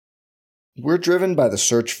We're driven by the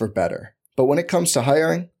search for better. But when it comes to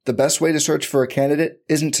hiring, the best way to search for a candidate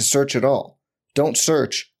isn't to search at all. Don't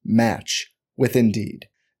search, match with Indeed.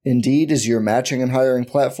 Indeed is your matching and hiring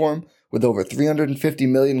platform with over 350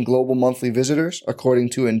 million global monthly visitors,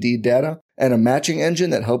 according to Indeed data, and a matching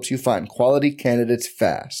engine that helps you find quality candidates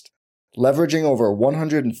fast. Leveraging over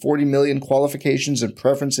 140 million qualifications and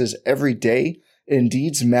preferences every day,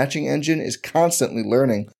 Indeed's matching engine is constantly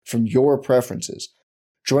learning from your preferences.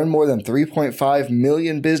 Join more than 3.5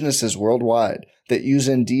 million businesses worldwide that use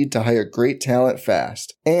Indeed to hire great talent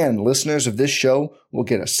fast. And listeners of this show will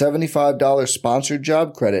get a $75 sponsored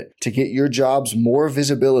job credit to get your jobs more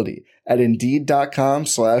visibility at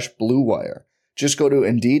Indeed.com/Blue Wire. Just go to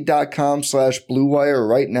Indeed.com/Blue Wire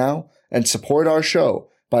right now and support our show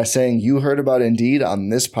by saying you heard about Indeed on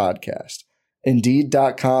this podcast.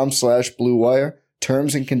 Indeed.com/Blue Wire.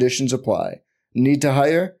 Terms and conditions apply. Need to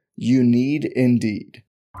hire? You need Indeed.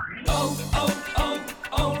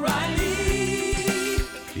 O'Reilly.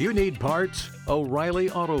 You need parts? O'Reilly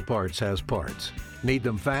Auto Parts has parts. Need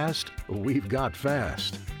them fast? We've got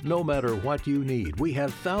fast. No matter what you need, we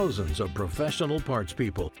have thousands of professional parts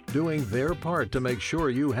people doing their part to make sure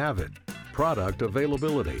you have it. Product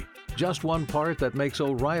availability. Just one part that makes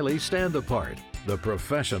O'Reilly stand apart. The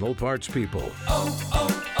professional parts people.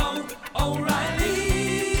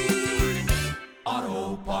 O'Reilly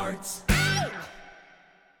Auto Parts.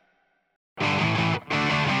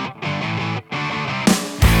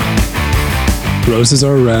 Roses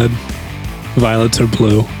are red, violets are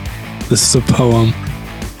blue. This is a poem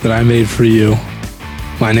that I made for you.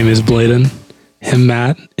 My name is Bladen, him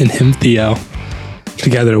Matt, and him Theo.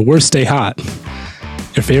 Together, we're Stay Hot,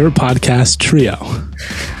 your favorite podcast trio.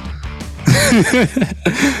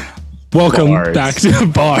 Welcome back to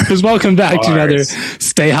Bars. Welcome back to another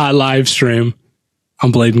Stay Hot live stream.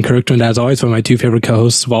 I'm Bladen Kirkland, as always, with my two favorite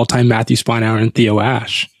co-hosts of all time, Matthew Spinauer and Theo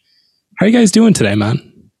Ash. How are you guys doing today, man?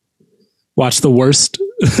 Watch the worst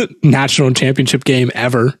national championship game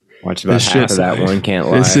ever. Watched about half of that one, can't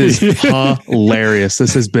lie. This is hilarious.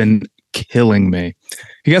 This has been killing me.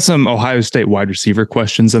 You got some Ohio State wide receiver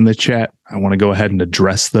questions in the chat. I want to go ahead and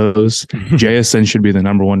address those. JSN should be the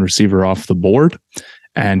number one receiver off the board,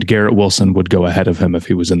 and Garrett Wilson would go ahead of him if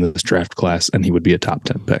he was in this draft class, and he would be a top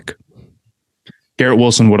 10 pick. Garrett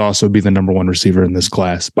Wilson would also be the number one receiver in this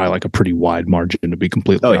class by like a pretty wide margin, to be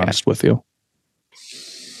completely honest with you.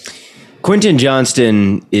 Quentin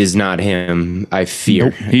Johnston is not him, I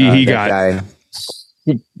fear. Nope.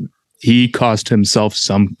 He cost himself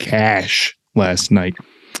some cash last night.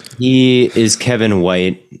 He is Kevin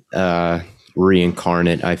White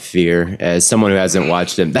reincarnate, I fear, as someone who hasn't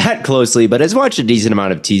watched him that closely, but has watched a decent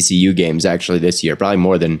amount of TCU games actually this year, probably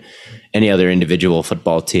more than any other individual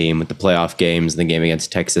football team, with the playoff games and the game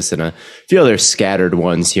against Texas and a few other scattered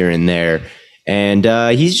ones here and there. And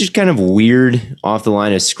he's just kind of weird off the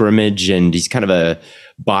line of scrimmage, and he's kind of a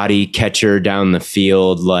body catcher down the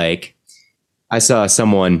field. Like, I saw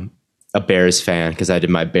someone, a Bears fan, because I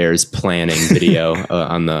did my Bears planning video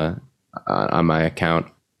on my account,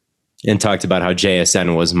 and talked about how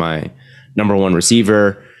JSN was my number one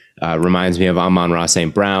receiver. Reminds me of Amon-Ra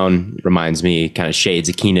St. Brown. Reminds me kind of shades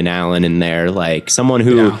of Keenan Allen in there. Like someone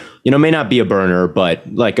who, may not be a burner, but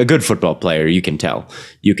like a good football player. You can tell.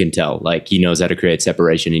 Like he knows how to create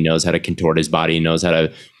separation. He knows how to contort his body. He knows how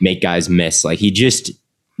to make guys miss. Like he just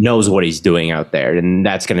knows what he's doing out there. And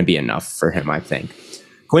that's going to be enough for him, I think.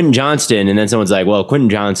 Quentin Johnston. And then someone's like, well,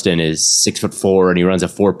 Quentin Johnston is 6'4" and he runs a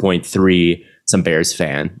 4.3. Some Bears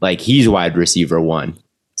fan. Like he's wide receiver one.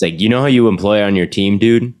 It's like, you know how you employ on your team,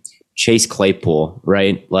 dude? Chase Claypool,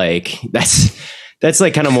 right? Like that's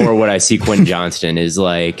like kind of more what I see Quentin Johnston is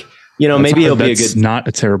like, maybe he'll be a good, not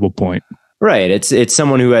a terrible point. Right. It's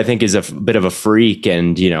someone who I think is a bit of a freak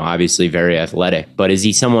and, obviously very athletic, but is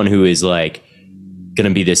he someone who is like going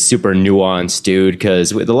to be this super nuanced dude?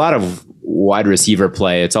 Because with a lot of wide receiver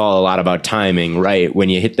play, it's all a lot about timing, right? When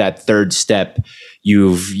you hit that third step,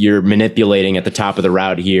 you're manipulating at the top of the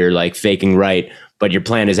route here, like faking right, but your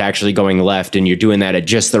plan is actually going left, and you're doing that at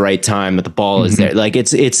just the right time that the ball is there. Like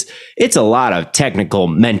it's a lot of technical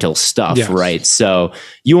mental stuff, right? So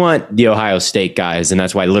you want the Ohio State guys, and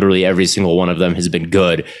that's why literally every single one of them has been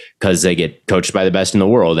good, because they get coached by the best in the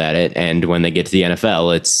world at it. And when they get to the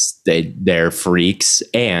NFL, they're freaks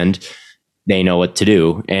and they know what to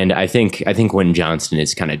do. And I think Quentin Johnston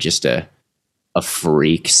is kind of just a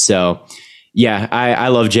freak. So yeah, I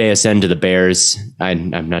love JSN to the Bears. I'm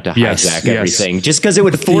not to hijack everything, just because it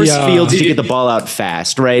would force Fields to get the ball out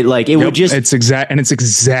fast, right? Like it would just. It's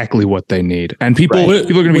exactly what they need. And people are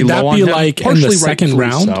going to be low on him. Like in the second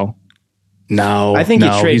round. So. No, I think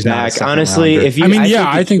you trade back. Honestly, rounder. if you,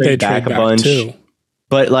 I think they trade back a bunch too.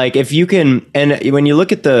 But like, if you can, and when you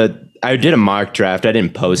look at I did a mock draft. I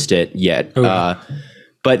didn't post it yet. Okay.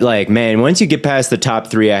 But like, man, once you get past the top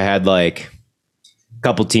 3, I had like a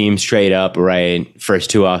couple teams trade up, right? First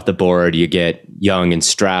 2 off the board, you get Young and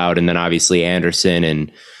Stroud, and then obviously Anderson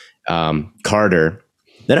and Carter.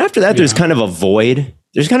 Then after that, there's kind of a void.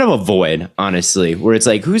 There's kind of a void, honestly, where it's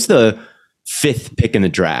like, who's the 5th pick in the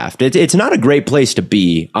draft? It's not a great place to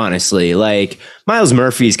be, honestly. Like, Miles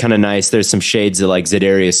Murphy's kind of nice. There's some shades of like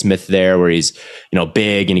Zadarius Smith there, where he's,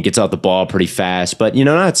 big and he gets out the ball pretty fast, but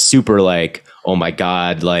not super like, oh my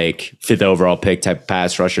God, like 5th overall pick type of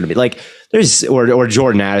pass rusher to be. Like, there's or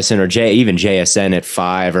Jordan Addison or even JSN at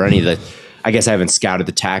 5 or any of the. I guess I haven't scouted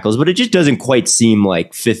the tackles, but it just doesn't quite seem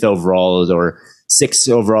like 5th overall or 6th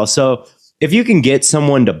overall. So if you can get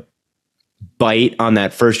someone to bite on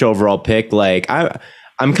that first overall pick, like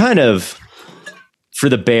I'm kind of for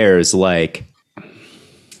the Bears, like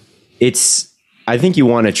I think you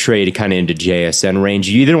want to trade kind of into JSN range.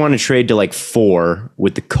 You either want to trade to like 4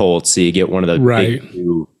 with the Colts, so you get one of the big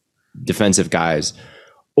 2 defensive guys,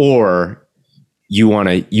 or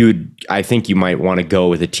I think you might want to go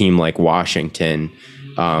with a team like Washington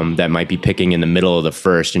that might be picking in the middle of the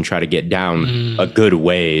first and try to get down a good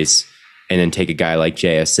ways, and then take a guy like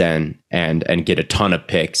JSN and get a ton of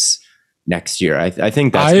picks next year. I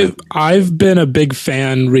think that's. I've been a big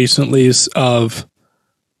fan recently of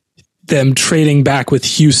them trading back with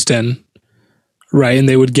Houston, right? And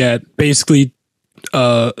they would get basically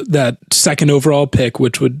that 2nd overall pick,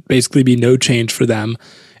 which would basically be no change for them.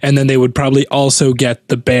 And then they would probably also get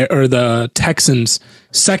the Texans'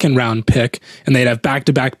 2nd round pick, and they'd have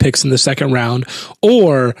back-to-back picks in the 2nd round,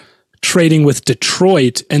 or trading with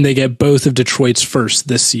Detroit and they get both of Detroit's first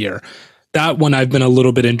this year. That one I've been a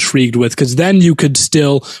little bit intrigued with, because then you could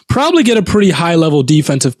still probably get a pretty high-level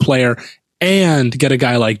defensive player and get a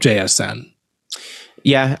guy like JSN.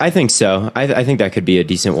 Yeah, I think so. I think that could be a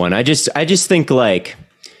decent one. I just think, like,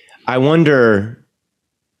 I wonder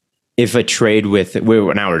if a trade with,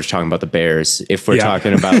 now we're just talking about the Bears. If we're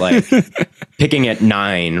talking about like picking at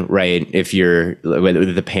 9, right? If you're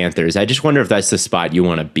with the Panthers, I just wonder if that's the spot you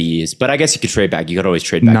want to be. But I guess you could trade back. You could always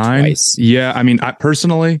trade back 9 twice. Yeah, I mean,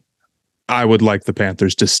 I would like the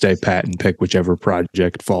Panthers to stay pat and pick whichever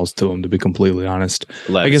project falls to them, to be completely honest.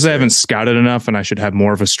 I guess I haven't scouted enough, and I should have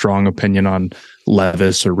more of a strong opinion on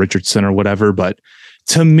Levis or Richardson or whatever. But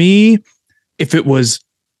to me, if it was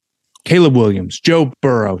Caleb Williams, Joe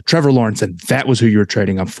Burrow, Trevor Lawrence, and that was who you were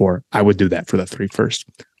trading up for, I would do that for the 3 first.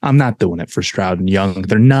 I'm not doing it for Stroud and Young.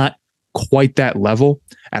 They're not quite that level,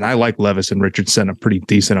 and I like Levis and Richardson a pretty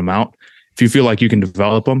decent amount. If you feel like you can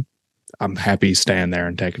develop them, I'm happy staying there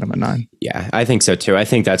and taking them at 9. Yeah, I think so too. I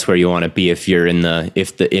think that's where you want to be if you're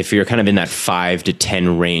if you're kind of in that 5 to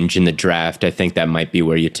 10 range in the draft. I think that might be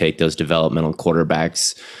where you take those developmental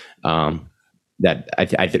quarterbacks. That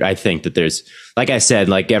I think that there's, like I said,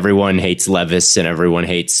 like everyone hates Levis and everyone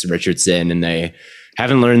hates Richardson, and they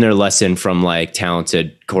haven't learned their lesson from like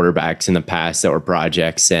talented quarterbacks in the past that were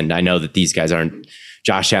projects. And I know that these guys aren't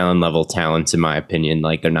Josh Allen level talents, in my opinion.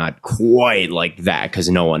 Like, they're not quite like that, because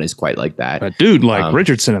no one is quite like that. But dude, like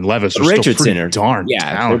Richardson and Levis are still pretty darn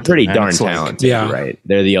talented. They're pretty darn talented, right?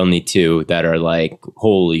 They're the only 2 that are like,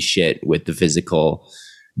 holy shit, with the physical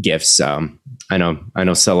gifts. I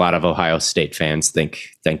know so a lot of Ohio State fans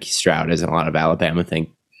think Stroud is, and a lot of Alabama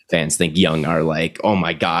fans think Young are like, oh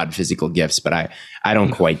my God, physical gifts. But I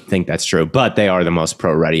don't quite think that's true. But they are the most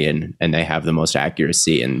pro ready, and they have the most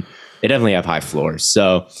accuracy, and they definitely have high floors.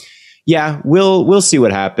 So yeah, we'll see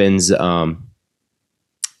what happens.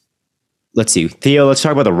 Let's see, Theo, let's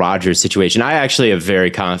talk about the Rodgers situation. I actually am very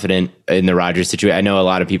confident in the Rodgers situation. I know a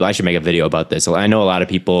lot of people, I should make a video about this. I know a lot of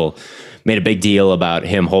people made a big deal about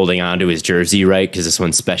him holding on to his jersey, right? Because this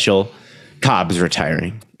one's special. Cobb's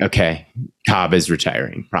retiring. Okay. Cobb is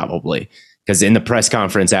retiring, probably. Because in the press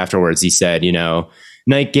conference afterwards, he said,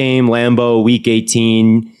 night game, Lambeau, week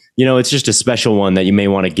 18, it's just a special one that you may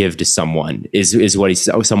want to give to someone, is what he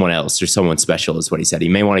said. Oh, someone else or someone special is what he said. He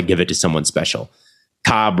may want to give it to someone special.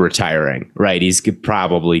 Cobb retiring, right? He's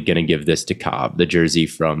probably going to give this to Cobb, the jersey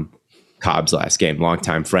from Cobb's last game,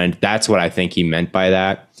 longtime friend. That's what I think he meant by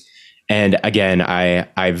that. And again,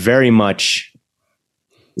 I very much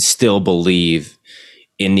still believe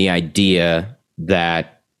in the idea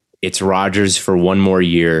that it's Rodgers for one more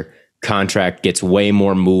year. Contract gets way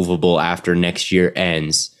more movable after next year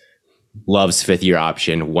ends. Love's 5th year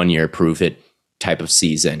option, 1 year prove it type of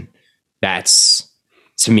season. That's,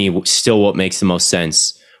 to me, still what makes the most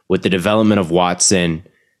sense with the development of Watson.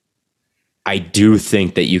 I do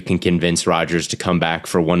think that you can convince Rodgers to come back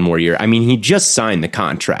for one more year. I mean, he just signed the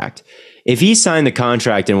contract. If he signed the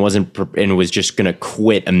contract and was just going to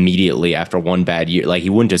quit immediately after one bad year, like, he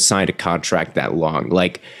wouldn't have signed a contract that long.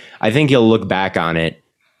 Like, I think he'll look back on it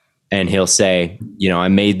and he'll say, I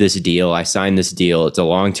made this deal. I signed this deal. It's a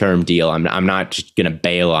long-term deal. I'm not just going to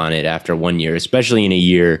bail on it after 1 year, especially in a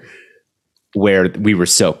year where we were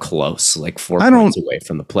so close, like 4 points away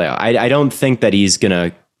from the playoff. I don't think that he's going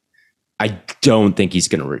to. I don't think he's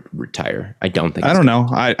going to retire. I don't think. I don't know.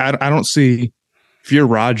 I don't see, if you're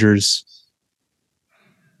Rodgers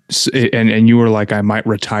and you were like, I might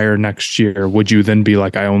retire next year, would you then be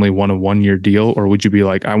like, I only want a 1 year deal? Or would you be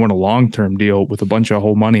like, I want a long-term deal with a bunch of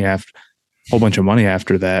whole bunch of money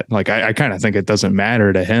after that? Like, I kind of think it doesn't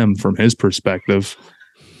matter to him from his perspective.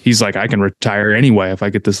 He's like, I can retire anyway if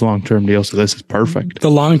I get this long-term deal. So this is perfect.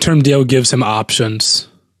 The long-term deal gives him options.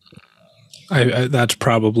 That's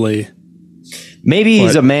probably. Maybe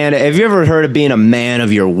he's a man. Have you ever heard of being a man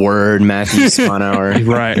of your word, Matthew Sponauer?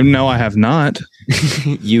 Right. No, I have not.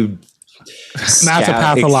 You. Matt's a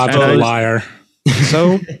pathological liar.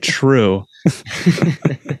 So true.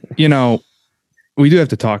 We do have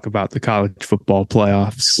to talk about the college football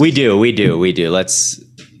playoffs. We do. Let's.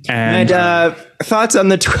 And thoughts on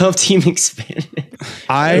the 12-team expansion?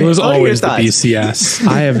 It was always the BCS.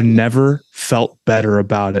 I have never felt better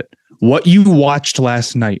about it. What you watched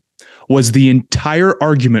last night was the entire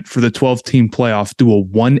argument for the 12-team playoff do a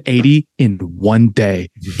 180 in one day.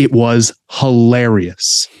 It was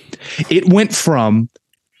hilarious. It went from,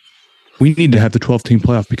 we need to have the 12-team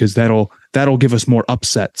playoff because that'll give us more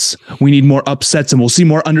upsets. We need more upsets and we'll see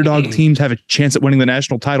more underdog teams have a chance at winning the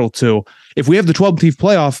national title too. If we have the 12-team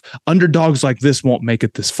playoff, underdogs like this won't make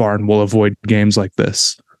it this far and we'll avoid games like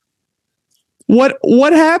this.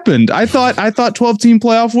 What happened? I thought 12-team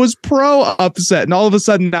playoff was pro upset, and all of a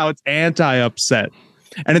sudden now it's anti upset.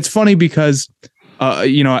 And it's funny because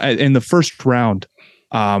in the first round,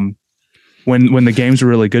 when the games were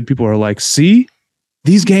really good, people are like, "See,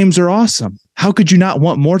 these games are awesome. How could you not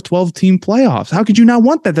want more 12-team playoffs? How could you not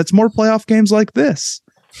want that? That's more playoff games like this."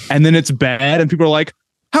 And then it's bad, and people are like,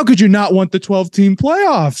 "How could you not want the 12-team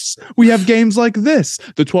playoffs? We have games like this.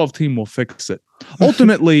 The 12-team will fix it."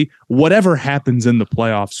 Ultimately, whatever happens in the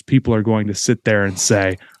playoffs, people are going to sit there and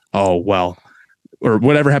say, "Oh, well," or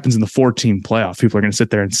whatever happens in the 4-team playoff, people are going to sit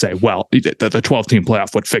there and say, "Well, the 12-team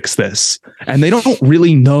playoff would fix this." And they don't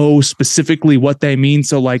really know specifically what they mean.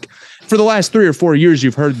 So, like, for the last 3 or 4 years,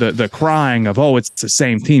 you've heard the crying of, "Oh, it's the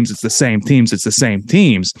same teams, it's the same teams, it's the same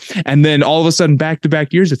teams." And then all of a sudden,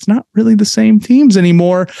 back-to-back years, it's not really the same teams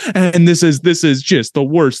anymore. And this is just the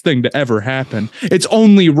worst thing to ever happen. It's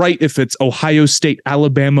only right if it's Ohio State,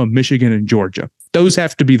 Alabama, Michigan, and Georgia. Those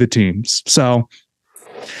have to be the teams. So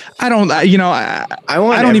I want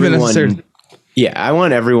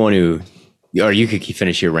everyone who, or you could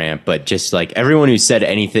finish your rant, but just like everyone who said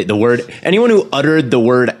anything, anyone who uttered the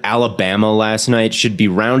word Alabama last night should be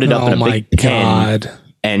rounded up in a big pen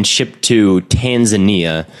and shipped to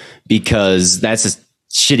Tanzania, because that's a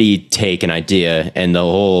shitty take and idea. And the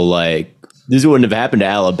whole, like, this wouldn't have happened to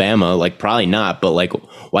Alabama, like, probably not, but like,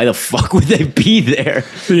 why the fuck would they be there?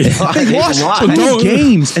 Yeah. They lost 2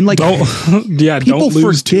 games, and like, don't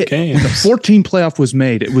lose 2 games. The 14 playoff was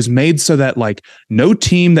made. It was made so that, like, no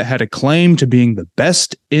team that had a claim to being the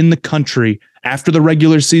best in the country after the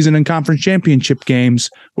regular season and conference championship games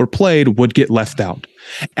were played would get left out.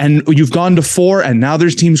 And you've gone to 4, and now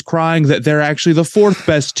there's teams crying that they're actually the 4th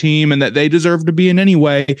best team and that they deserve to be in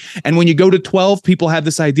anyway. And when you go to 12, people have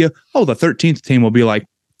this idea, oh, the 13th team will be like,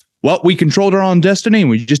 well, we controlled our own destiny.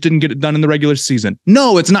 We just didn't get it done in the regular season.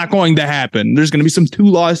 No, it's not going to happen. There's going to be some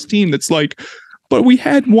 2-loss team that's like, but we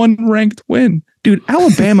had 1 ranked win. Dude,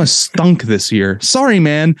 Alabama stunk this year. Sorry,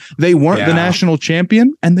 man. They weren't the national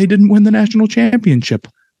champion, and they didn't win the national championship.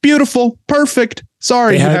 Beautiful. Perfect.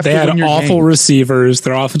 Sorry. They had awful receivers.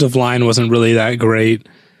 Their offensive line wasn't really that great.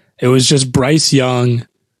 It was just Bryce Young,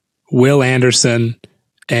 Will Anderson,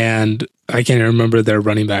 and I can't even remember their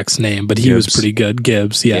running back's name, but he was pretty good.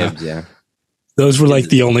 Gibbs, yeah. Those were like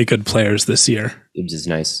the only good players this year. Gibbs is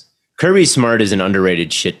nice. Kirby Smart is an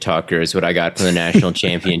underrated shit talker, is what I got from the national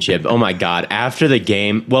championship. Oh my God. After the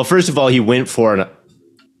game, well, first of all, he went for it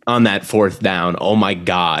on that 4th down. Oh my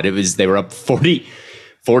God. They were up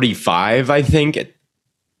 45, I think.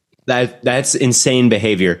 That's insane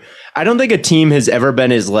behavior. I don't think a team has ever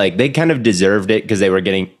been as, like, they kind of deserved it because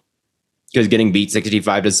getting beat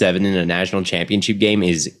 65-7 in a national championship game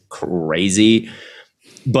is crazy.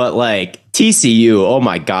 But, like, TCU, oh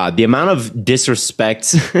my God, the amount of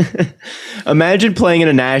disrespect. Imagine playing in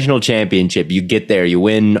a national championship. You get there, you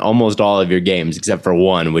win almost all of your games except for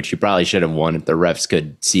one, which you probably should have won if the refs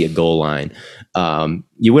could see a goal line.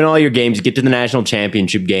 You win all your games, you get to the national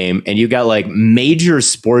championship game, and you got like major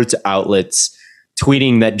sports outlets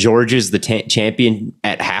tweeting that Georgia's the champion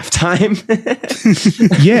at halftime.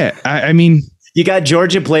 Yeah, I mean, you got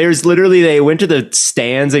Georgia players, literally, they went to the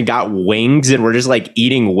stands and got wings and were just like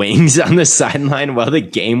eating wings on the sideline while the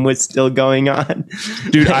game was still going on.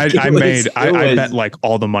 Dude, I bet like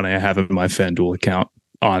all the money I have in my FanDuel account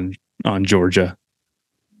on Georgia.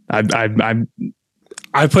 I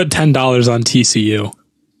put $10 on TCU.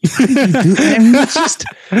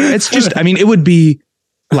 It's just, I mean, it would be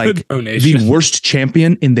like the worst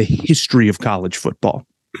champion in the history of college football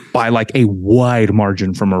by like a wide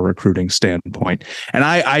margin from a recruiting standpoint. And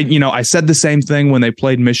I said the same thing when they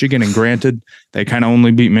played Michigan, and granted, they kind of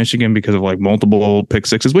only beat Michigan because of like multiple pick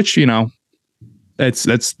sixes, which,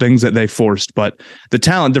 that's things that they forced. But the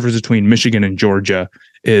talent difference between Michigan and Georgia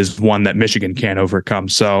is one that Michigan can't overcome.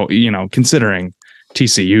 So, considering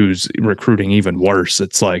TCU's recruiting even worse,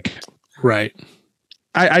 it's like, right.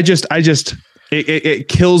 It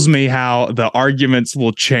kills me how the arguments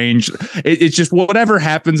will change. It's just whatever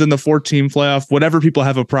happens in the 4-team playoff, whatever people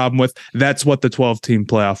have a problem with, that's what the 12-team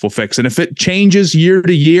playoff will fix. And if it changes year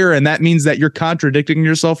to year, and that means that you're contradicting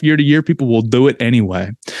yourself year to year, people will do it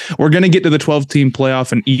anyway. We're going to get to the 12-team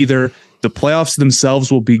playoff, and either the playoffs themselves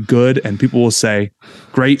will be good and people will say,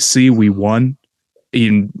 great, see, we won.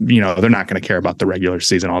 They're not going to care about the regular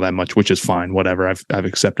season all that much, which is fine. Whatever. I've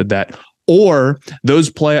accepted that. Or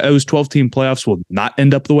those 12-team playoffs will not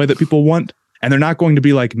end up the way that people want. And they're not going to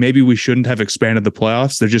be like, maybe we shouldn't have expanded the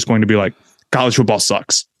playoffs. They're just going to be like, college football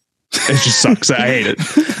sucks. It just sucks. I hate it.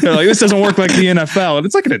 They're like, this doesn't work like the NFL. And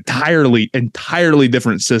it's like an entirely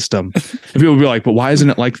different system. And people will be like, but why isn't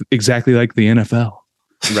it like exactly like the NFL?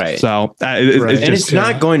 Right. So it's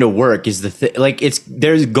not going to work is the thing. Like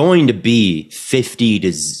there's going to be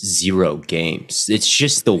 50-0 games. It's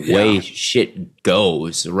just the way shit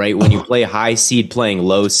goes, right? When you play high seed playing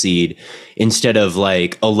low seed instead of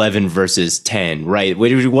like 11 versus 10, right?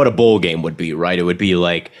 What a bowl game would be, right? It would be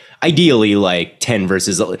like ideally like 10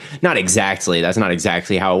 versus, not exactly. That's not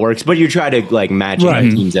exactly how it works, but you try to like match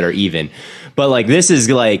teams that are even. But like this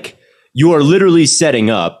is like you are literally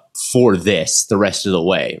setting up for this the rest of the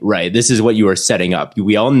way, right? This is what you are setting up.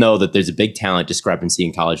 We all know that there's a big talent discrepancy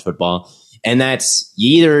in college football, and that's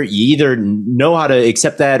you either know how to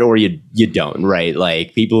accept that or you don't, right?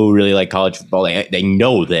 Like people who really like college football, they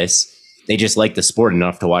know this. They just like the sport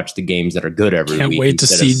enough to watch the games that are good every week. Can't wait to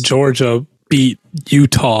see Georgia beat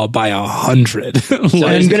Utah by 100. So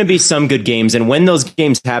there's going to be some good games, and when those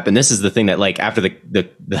games happen, this is the thing that like after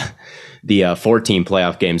the 14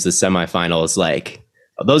 playoff games, the semifinal is like.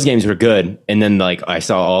 Those games were good. And then like I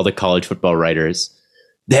saw all the college football writers,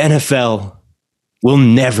 the NFL will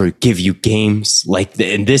never give you games like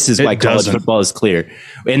that. And this is why college football is clear.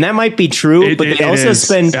 And that might be true, but they also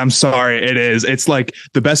spend. I'm sorry, it is. It's like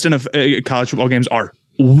the best college football games are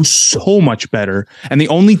so much better. And the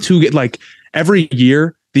only two get like every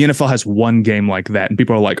year, the NFL has one game like that. And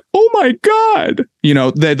people are like, oh my God.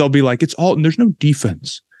 They'll be like, there's no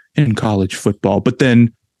defense in college football. But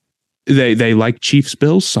then they like Chiefs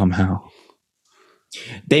Bills somehow.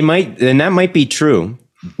 They might, and that might be true,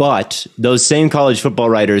 but those same college football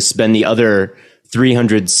writers spend the other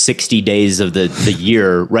 360 days of the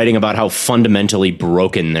year writing about how fundamentally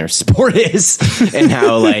broken their sport is and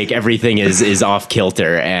how like everything is off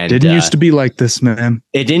kilter. And didn't used to be like this, man.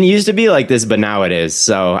 It didn't used to be like this, but now it is.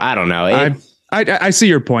 So I don't know. I see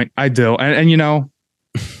your point. I do. And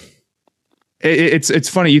it's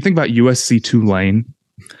funny. You think about USC Tulane.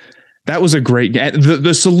 That was a great game.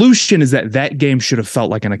 The solution is that game should have felt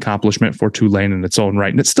like an accomplishment for Tulane in its own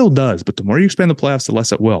right. And it still does. But the more you expand the playoffs, the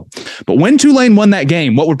less it will. But when Tulane won that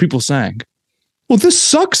game, what were people saying? Well, this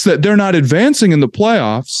sucks that they're not advancing in the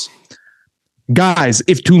playoffs. Guys,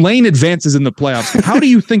 if Tulane advances in the playoffs, how do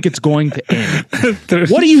you think it's going to end?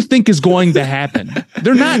 What do you think is going to happen?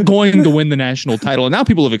 They're not going to win the national title. And now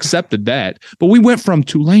people have accepted that. But we went from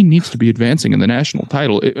Tulane needs to be advancing in the national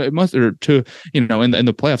title. It must, or to, in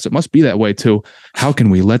the playoffs, it must be that way too. How can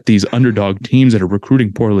we let these underdog teams that are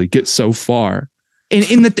recruiting poorly get so far?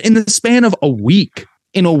 In the span of a week,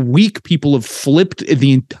 in a week, people have flipped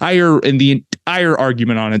the entire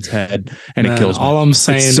argument on its head, and it kills me. All I'm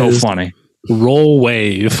saying is so funny. Roll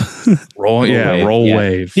wave. Roll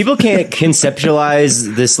wave. People can't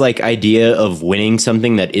conceptualize this like idea of winning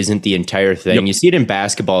something that isn't the entire thing. Yep. You see it in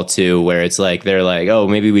basketball too, where it's like they're like, oh,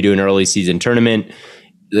 maybe we do an early season tournament.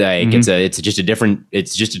 Like it's just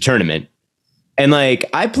a tournament. And like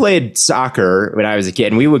I played soccer when I was a kid,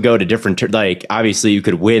 and we would go to different like obviously you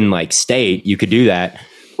could win like state, you could do that.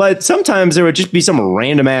 But sometimes there would just be some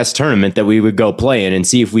random ass tournament that we would go play in and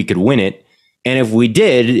see if we could win it. And if we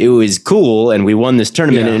did, it was cool and we won this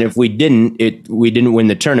tournament. Yeah. And if we didn't, we didn't win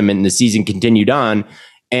the tournament and the season continued on.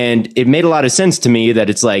 And it made a lot of sense to me that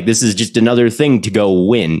it's like, this is just another thing to go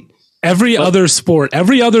win. Every other sport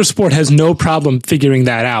has no problem figuring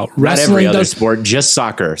that out. Wrestling not every other sport, just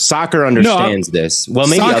soccer. Soccer understands this. Well,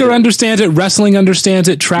 maybe soccer understands it. Wrestling understands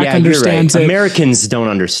it. Track understands it. Americans don't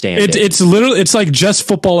understand it. It's like just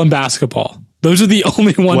football and basketball. Those are the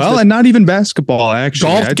only ones. Well, and not even basketball,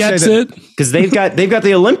 actually. Golf gets it. Because they've got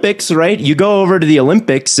the Olympics, right? You go over to the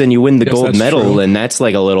Olympics and you win the gold medal, true. And that's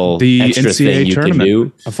like a little extra NCAA thing you can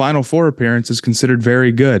do. A Final Four appearance is considered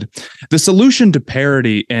very good. The solution to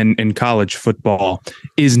parity in college football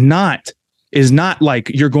is not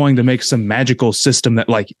like you're going to make some magical system that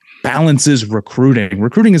like balances recruiting.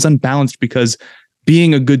 Recruiting is unbalanced because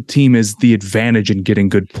being a good team is the advantage in getting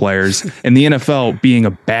good players. And the NFL, being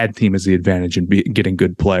a bad team is the advantage in getting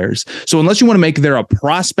good players. So unless you want to make there a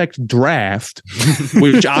prospect draft,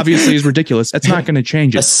 which obviously is ridiculous, that's not going to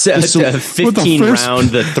change it. A 15 round,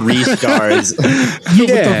 the 3 stars. With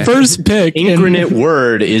the first pick. Incarnate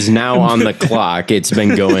Word is now on the clock. It's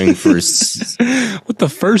been going for with the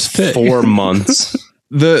first pick 4 months.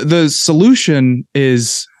 The solution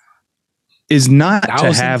is not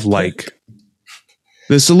to have like...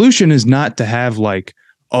 The solution is not to have like,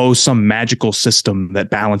 some magical system that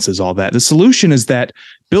balances all that. The solution is that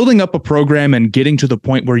building up a program and getting to the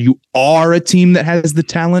point where you are a team that has the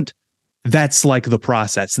talent, that's like the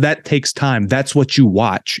process. That takes time. That's what you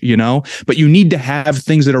watch, but you need to have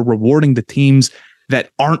things that are rewarding the teams that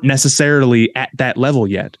aren't necessarily at that level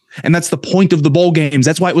yet. And that's the point of the bowl games.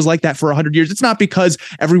 That's why it was like that for 100 years. It's not because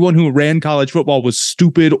everyone who ran college football was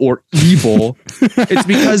stupid or evil. It's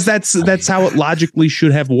because that's how it logically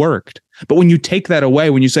should have worked. But when you take that away,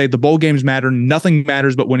 when you say the bowl games matter, nothing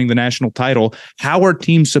matters but winning the national title, how are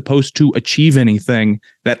teams supposed to achieve anything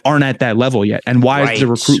that aren't at that level yet? And why, as a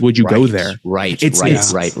recruit, would you go there? Right.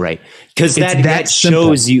 Because that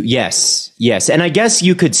shows you, yes. And I guess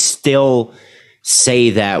you could still say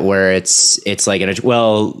that where it's like,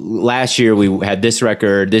 last year we had this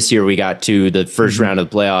record. This year we got to the first round of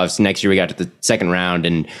the playoffs. Next year we got to the second round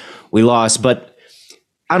and we lost. But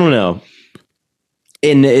I don't know.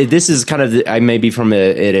 And this is kind of maybe from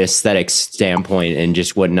an aesthetic standpoint and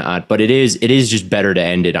just whatnot, but it is just better to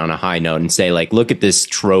end it on a high note and say like, look at this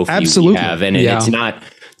trophy we have, and it's not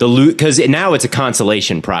the loot because now it's a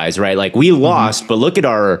consolation prize, right? Like we lost, but look at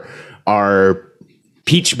our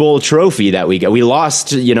Peach Bowl trophy that we got. We lost,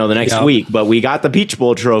 the next week, but we got the Peach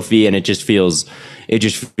Bowl trophy, and it just feels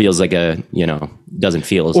like doesn't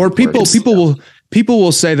feel as or people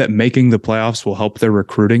will say that making the playoffs will help their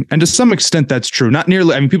recruiting. And to some extent, that's true. Not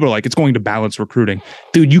nearly. I mean, people are like, it's going to balance recruiting.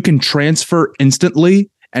 Dude, you can transfer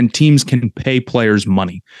instantly and teams can pay players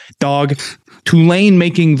money. Dog, Tulane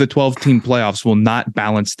making the 12-team playoffs will not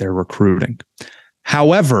balance their recruiting.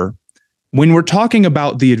 However, when we're talking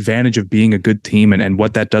about the advantage of being a good team and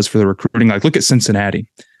what that does for the recruiting, like look at Cincinnati.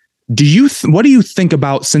 What do you think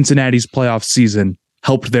about Cincinnati's playoff season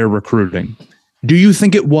helped their recruiting? Do you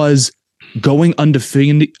think it was going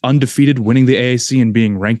undefeated, winning the AAC and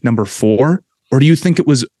being ranked number 4? Or do you think it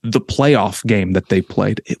was the playoff game that they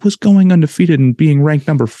played? It was going undefeated and being ranked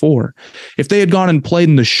number 4. If they had gone and played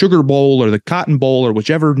in the Sugar Bowl or the Cotton Bowl or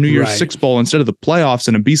whichever New Year's Six Bowl instead of the playoffs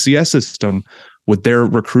in a BCS system, would their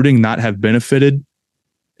recruiting not have benefited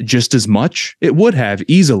just as much? It would have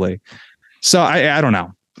easily. So I don't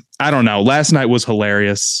know. Last night was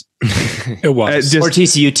hilarious. It was. Or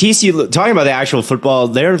TCU talking about the actual football,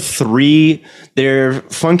 their funky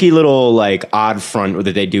little like odd front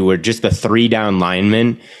that they do where just the 3 down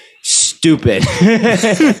linemen. Stupid.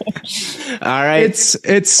 All right.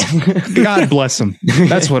 It's God bless them.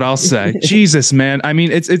 That's what I'll say. Jesus, man. I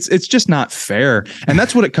mean, it's just not fair. And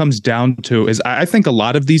that's what it comes down to is I think a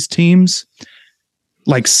lot of these teams,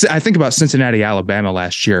 like I think about Cincinnati, Alabama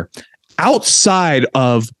last year, outside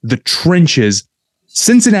of the trenches,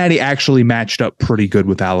 Cincinnati actually matched up pretty good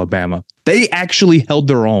with Alabama. They actually held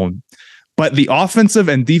their own. But the offensive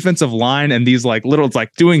and defensive line and these like little, it's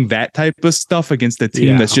like doing that type of stuff against a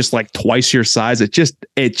team that's just like twice your size. It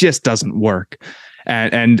just doesn't work.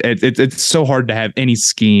 And it's so hard to have any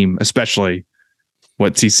scheme, especially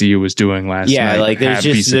what TCU was doing last night. Yeah, like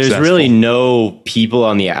there's really no people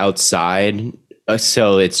on the outside.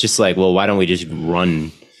 So it's just like, well, why don't we just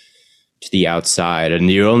run to the outside? And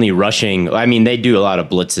you're only rushing. I mean, they do a lot of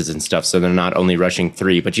blitzes and stuff, so they're not only rushing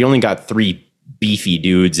 3, but you only got 3 beefy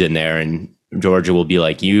dudes in there, and Georgia will be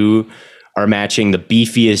like, you are matching the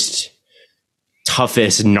beefiest,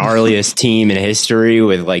 toughest, gnarliest team in history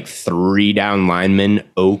with like 3 down linemen.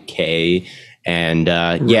 Okay. And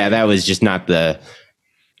that was just not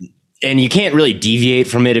and you can't really deviate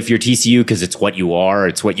from it if you're TCU because it's what you are.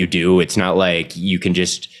 It's what you do. It's not like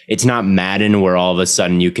it's not Madden where all of a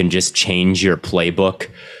sudden you can just change your playbook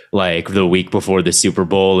like the week before the Super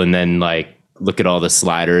Bowl and then like look at all the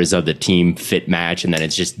sliders of the team fit match and then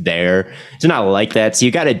it's just there. It's not like that. So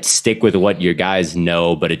you got to stick with what your guys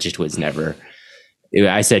know, but it just was never.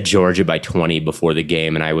 I said Georgia by 20 before the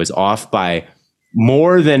game and I was off by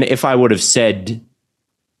more than if I would have said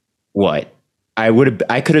what?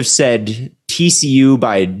 I could have said TCU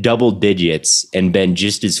by double digits and been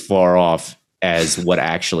just as far off as what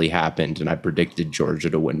actually happened. And I predicted Georgia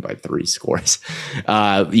to win by 3 scores.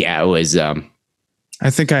 It was. I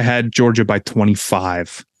think I had Georgia by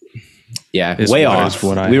 25. Yeah, way off.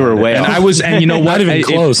 We were way off. And I was, and you know what? Not even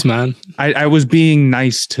close, man. I was being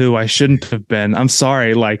nice too. I shouldn't have been. I'm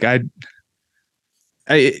sorry. Like I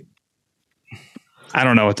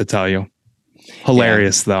don't know what to tell you.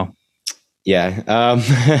 Hilarious though. Yeah.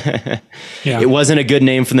 It wasn't a good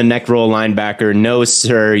name for the neck roll linebacker. No,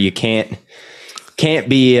 sir. You can't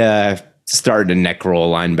be starting a neck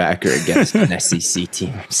roll linebacker against an SEC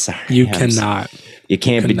team. I'm sorry. You cannot. You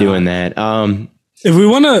can't be doing that. If we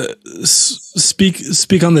want to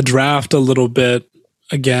speak on the draft a little bit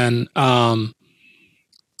again, I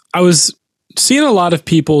was seeing a lot of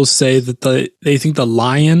people say that they think the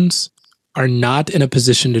Lions are not in a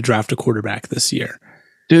position to draft a quarterback this year.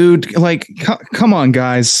 Dude, like, come on,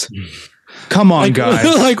 guys. Come on, guys.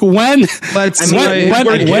 Like when? When it's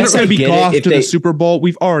going to be Goff to the Super Bowl?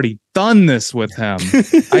 We've already done this with him.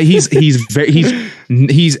 He's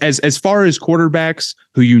as far as quarterbacks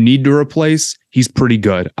who you need to replace, he's pretty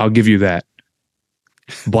good. I'll give you that.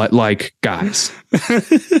 But like, guys,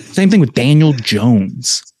 same thing with Daniel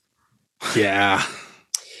Jones. Yeah.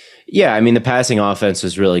 Yeah, I mean, the passing offense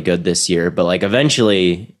was really good this year, but like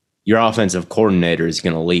eventually your offensive coordinator is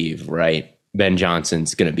going to leave, right? Ben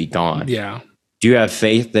Johnson's going to be gone. Yeah. Do you have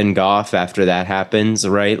faith in Goff after that happens,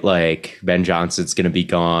 right? Like Ben Johnson's going to be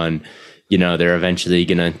gone. You know, they're eventually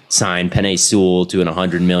going to sign Penei Sewell to an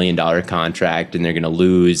 $100 million contract and they're going to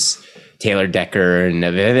lose Taylor Decker. And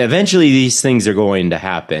eventually these things are going to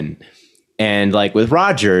happen. And like with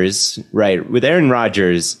Rodgers, right? With Aaron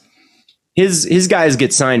Rodgers, his guys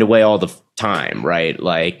get signed away all the time, right?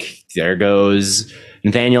 Like there goes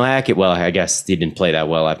Nathaniel Hackett. Well, I guess he didn't play that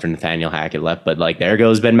well after Nathaniel Hackett left, but like there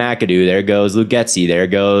goes Ben McAdoo, there goes Luke Getsy, there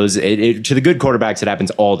goes to the good quarterbacks. It happens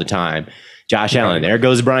all the time. Josh Allen, there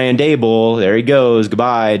goes Brian Dable, there he goes.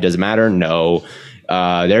 Goodbye. Does it matter? No.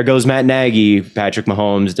 There goes Matt Nagy, Patrick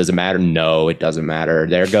Mahomes. Does it matter? No, it doesn't matter.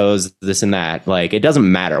 There goes this and that. Like it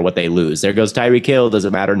doesn't matter what they lose. There goes Tyreek Hill. Does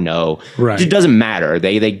it matter? No. Right. It doesn't matter.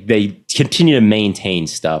 They continue to maintain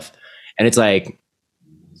stuff, and it's like.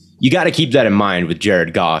 You got to keep that in mind with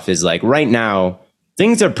Jared Goff is like right now,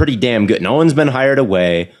 things are pretty damn good. No one's been hired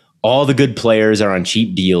away. All the good players are on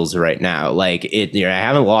cheap deals right now. Like I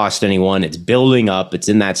haven't lost anyone. It's building up. It's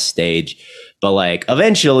in that stage. But like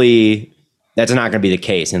eventually that's not going to be the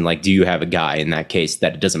case. And like, do you have a guy in that case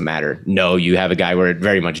that it doesn't matter? No, you have a guy where it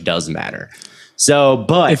very much does matter. So,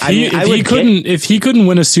 but if he couldn't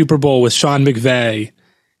win a Super Bowl with Sean McVay,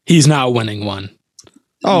 he's not winning one.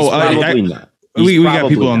 Probably not. We got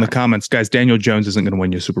people in the comments, guys. Daniel Jones isn't going to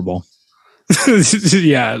win you a Super Bowl.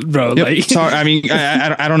 Yeah, bro. Yep. Like. Sorry, I mean,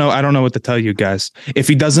 I don't know. I don't know what to tell you guys. If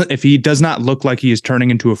he does not look like he is turning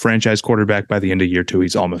into a franchise quarterback by the end of year 2,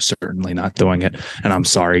 he's almost certainly not doing it. And I'm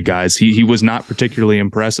sorry, guys. He was not particularly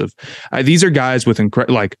impressive. These are guys with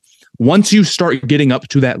like once you start getting up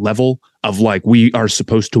to that level of like we are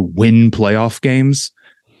supposed to win playoff games,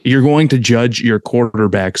 you're going to judge your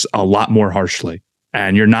quarterbacks a lot more harshly.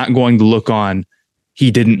 And you're not going to look on,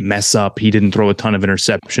 he didn't mess up. He didn't throw a ton of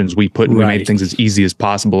interceptions. We made things as easy as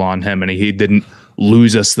possible on him, and he didn't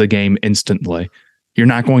lose us the game instantly. You're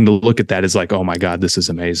not going to look at that as like, oh my God, this is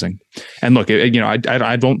amazing. And look,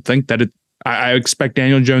 I don't think that I expect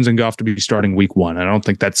Daniel Jones and Goff to be starting week 1. I don't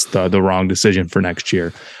think that's the wrong decision for next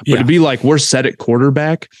year. But to be like, we're set at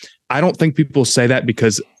quarterback, I don't think people say that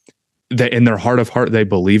because in their heart of heart, they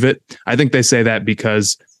believe it. I think they say that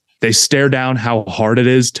because they stare down how hard it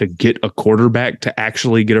is to get a quarterback, to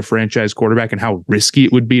actually get a franchise quarterback, and how risky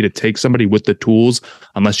it would be to take somebody with the tools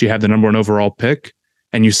unless you have the number 1 overall pick.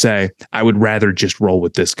 And you say, I would rather just roll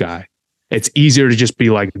with this guy. It's easier to just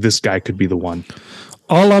be like, this guy could be the one.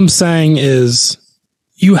 All I'm saying is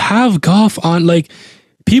you have Goff on, like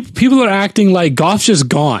people are acting like Goff's just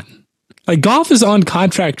gone. Like Goff is on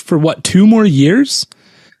contract for 2 more years?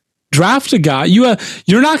 Draft a guy. You're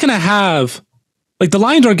not going to have, like, the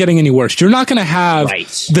Lions aren't getting any worse. You're not going to have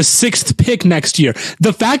the 6th pick next year.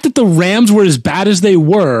 The fact that the Rams were as bad as they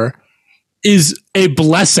were is a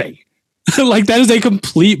blessing. Like, that is a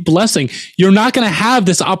complete blessing. You're not going to have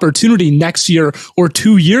this opportunity next year or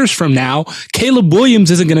 2 years from now. Caleb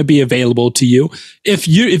Williams isn't going to be available to you. If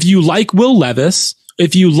you like Will Levis,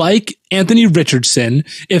 if you like Anthony Richardson,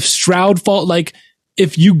 if Stroud fall, like,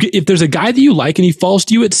 if there's a guy that you like and he falls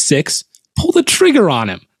to you at 6, pull the trigger on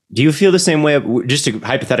him. Do you feel the same way? Just a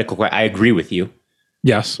hypothetical question. I agree with you.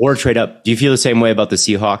 Yes. Or trade up. Do you feel the same way about the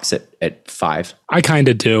Seahawks at 5? I kind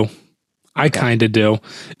of do.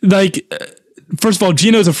 Like, first of all,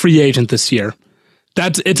 Geno's a free agent this year.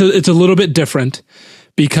 It's a little bit different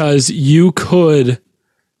because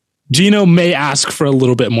Geno may ask for a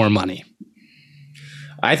little bit more money.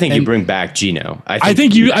 I think you bring back Geno. I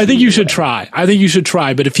think you should try. I think you should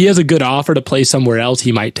try. But if he has a good offer to play somewhere else,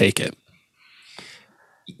 he might take it.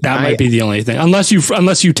 That might be the only thing, unless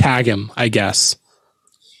you tag him, I guess.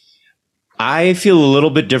 I feel a little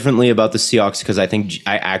bit differently about the Seahawks because I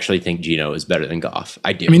actually think Geno is better than Goff.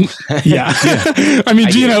 I do. I mean, yeah. I mean,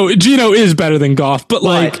 Geno is better than Goff, but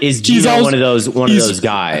like, is Geno one of those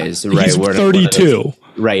guys? Right, he's 32.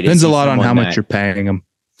 Right, depends a lot on how much you're paying him.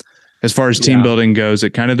 As far as team building goes,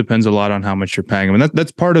 it kind of depends a lot on how much you're paying him, and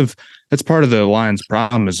that's part of the Lions'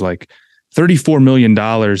 problem is like $34 million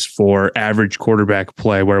for average quarterback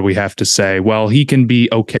play, where we have to say, well, he can be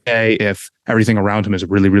okay if everything around him is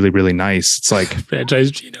really, really, really nice. It's like franchise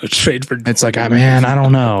Geno trade for. It's like, man, I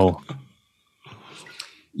don't know.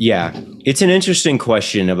 Yeah, it's an interesting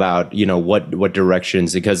question about what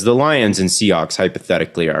directions, because the Lions and Seahawks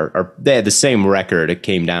hypothetically are they had the same record. It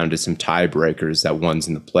came down to some tiebreakers that one's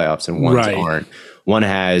in the playoffs and one's aren't. One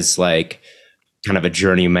has like kind of a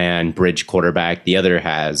journeyman bridge quarterback. The other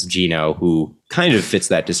has Geno, who kind of fits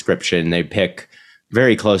that description. They pick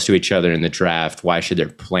very close to each other in the draft. Why should their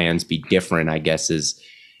plans be different, I guess, is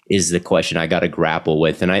the question I got to grapple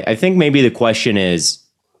with. And I think maybe the question is,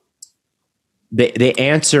 the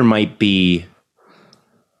answer might be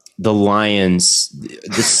the Lions.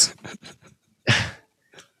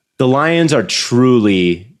 The Lions are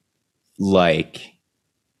truly like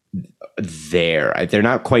there. They're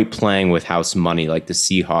not quite playing with house money like the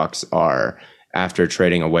Seahawks are after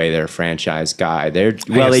trading away their franchise guy. They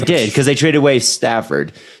did because they traded away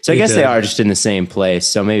Stafford. So I guess they are just in the same place.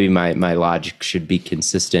 So maybe my logic should be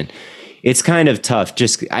consistent. It's kind of tough.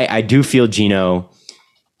 Just I do feel Geno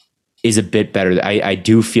is a bit better. I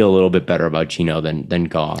do feel a little bit better about Geno than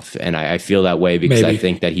Goff. And I feel that way because I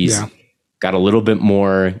think that he's got a little bit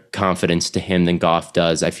more confidence to him than Goff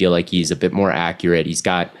does. I feel like he's a bit more accurate. He's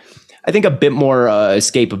got, I think, a bit more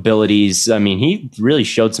escape abilities. I mean, he really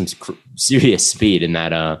showed some serious speed in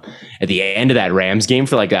that at the end of that Rams game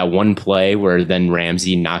for like that one play where then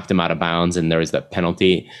Ramsey knocked him out of bounds and there was that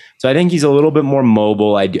penalty. So I think he's a little bit more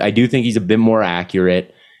mobile. I do think he's a bit more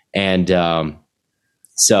accurate. And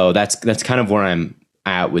so that's kind of where I'm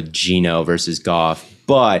at with Geno versus Goff.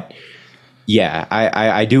 But yeah,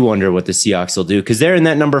 I do wonder what the Seahawks will do because they're in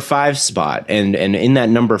that number 5 spot. And in that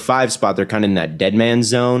number 5 spot, they're kind of in that dead man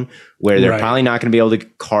zone where they're probably not going to be able to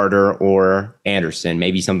get Carter or Anderson.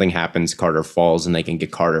 Maybe something happens, Carter falls, and they can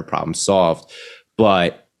get Carter, problem solved.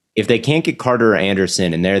 But if they can't get Carter or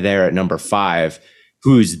Anderson and they're there at number 5,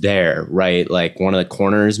 who's there, right? Like one of the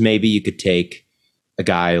corners, maybe you could take a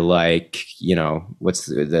guy like, what's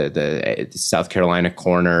the South Carolina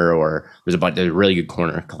corner, or there's a really good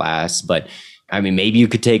corner class. But I mean, maybe you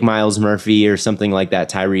could take Miles Murphy or something like that.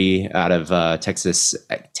 Tyree out of Texas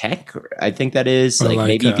Tech, I think that is. Like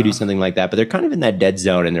maybe you could do something like that. But they're kind of in that dead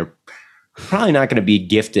zone, and they're probably not going to be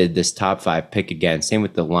gifted this top 5 pick again. Same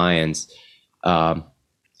with the Lions. I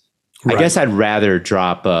guess I'd rather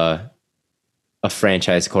drop a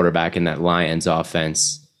franchise quarterback in that Lions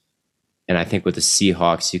offense. And I think with the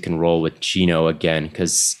Seahawks, you can roll with Geno again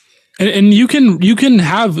because, and you can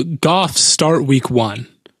have Goff start week 1,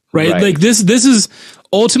 right? Like this is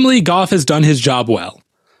ultimately Goff has done his job well,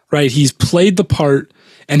 right? He's played the part,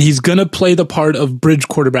 and he's gonna play the part of bridge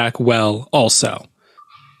quarterback well also.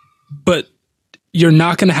 But you're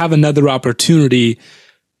not gonna have another opportunity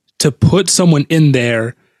to put someone in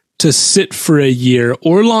there to sit for a year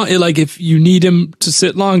or long. Like if you need him to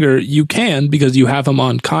sit longer, you can because you have him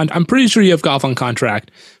on I'm pretty sure you have Goff on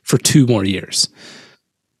contract for 2 more years.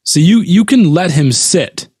 So you can let him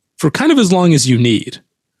sit for kind of as long as you need.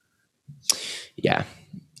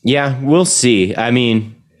 Yeah, we'll see. I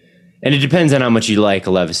mean, and it depends on how much you like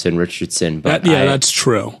Levis and Richardson. But that's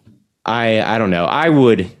true. I don't know.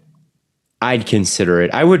 I'd consider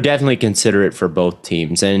it. I would definitely consider it for both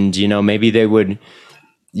teams. And, maybe they would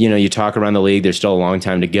you talk around the league, there's still a long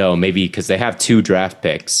time to go. Maybe because they have 2 draft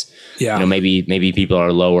picks. Yeah. Maybe people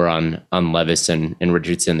are lower on Levis and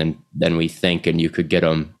Richardson than we think, and you could get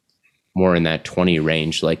them more in that 20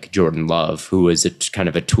 range, like Jordan Love, who is kind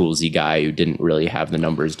of a toolsy guy who didn't really have the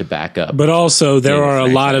numbers to back up. But also, there are a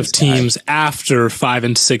lot of teams after 5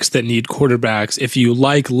 and 6 that need quarterbacks. If you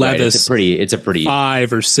like Levis, right, it's a pretty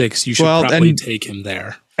 5 or 6, you should probably take him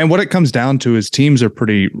there. And what it comes down to is teams are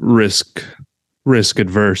pretty risk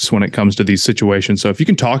adverse when it comes to these situations. So if you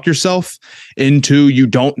can talk yourself into you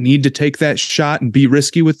don't need to take that shot and be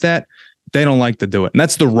risky with that, they don't like to do it. And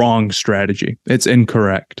that's the wrong strategy. It's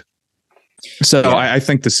incorrect. So yeah. I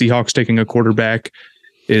think the Seahawks taking a quarterback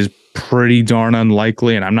is pretty darn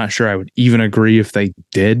unlikely, and I'm not sure I would even agree if they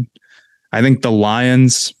did. I think the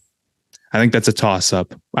Lions, I think that's a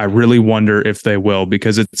toss-up. I really wonder if they will,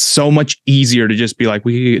 because it's so much easier to just be like,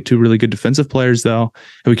 we could get 2 really good defensive players, though,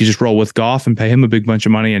 and we could just roll with Goff and pay him a big bunch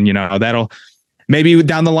of money, and that'll maybe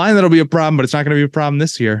down the line that'll be a problem, but it's not going to be a problem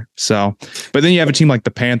this year. So, but then you have a team like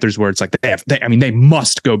the Panthers where it's like they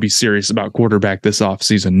must go be serious about quarterback this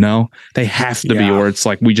offseason. No, they have to be, or it's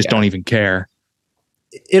like we just don't even care.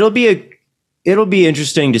 It'll be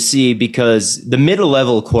interesting to see, because the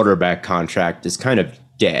middle-level quarterback contract is kind of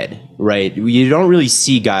dead, right? You don't really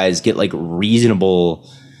see guys get like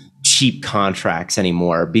reasonable, cheap contracts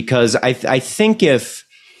anymore, because I think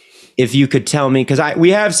if you could tell me, because we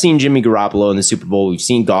have seen Jimmy Garoppolo in the Super Bowl, we've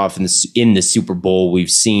seen Goff in the Super Bowl, we've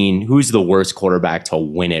seen who's the worst quarterback to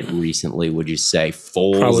win it recently? Would you say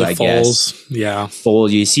Foles? Probably I Foles. Guess Yeah, Foles.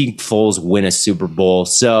 You see Foles win a Super Bowl,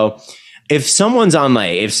 so if someone's on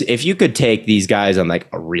like if you could take these guys on like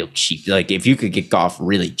a real cheap, like if you could get Goff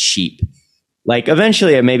really cheap, like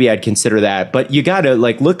eventually maybe I'd consider that. But you got to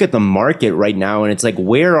like look at the market right now, and it's like,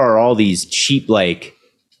 where are all these cheap, like,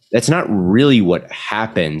 that's not really what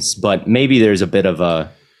happens, but maybe there's a bit of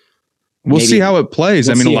a. We'll see how it plays.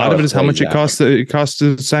 I mean, a lot of it is how much it costs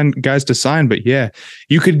to sign guys to sign. But yeah,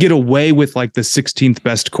 you could get away with like the 16th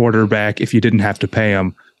best quarterback if you didn't have to pay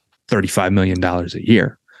him $35 million a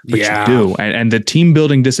year. But you do, and the team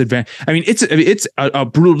building disadvantage. I mean, it's a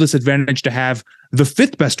brutal disadvantage to have the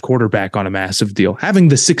 5th best quarterback on a massive deal. Having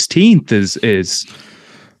the 16th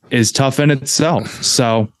is tough in itself.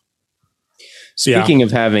 So. Speaking of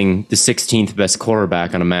having the 16th best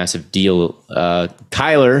quarterback on a massive deal,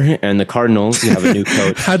 Kyler and the Cardinals, you have a new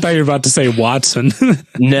coach. I thought you were about to say Watson.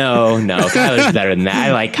 No, Kyler's better than that.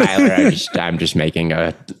 I like Kyler. I'm just making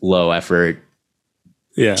a low effort.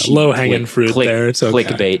 Yeah, low hanging fruit there. It's okay.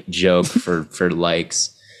 Clickbait joke for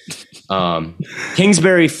likes.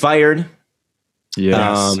 Kingsbury fired.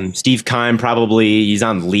 Yes. Steve Keim he's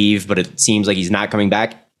on leave, but it seems like he's not coming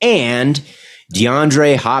back. And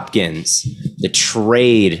DeAndre Hopkins, the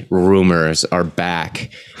trade rumors are back.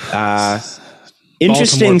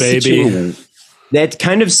 Interesting situation. That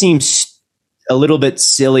kind of seems a little bit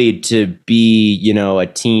silly to be, a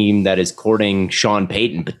team that is courting Sean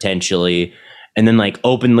Payton potentially, and then like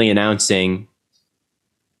openly announcing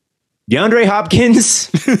DeAndre Hopkins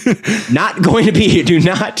not going to be here. Do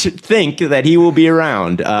not think that he will be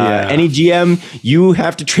around. Any GM, you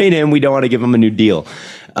have to trade him. We don't want to give him a new deal.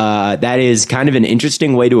 That is kind of an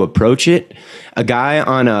interesting way to approach it. A guy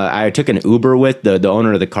I took an Uber with, the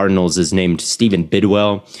owner of the Cardinals is named Stephen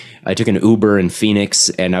Bidwell. I took an Uber in Phoenix,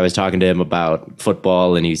 and I was talking to him about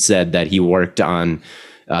football, and he said that he worked on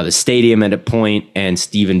the stadium at a point, and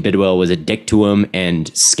Stephen Bidwell was a dick to him and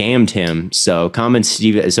scammed him. So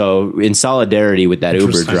in solidarity with that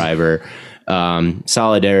Uber driver,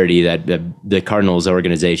 solidarity that the Cardinals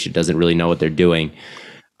organization doesn't really know what they're doing.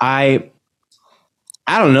 I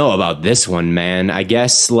don't know about this one, man. I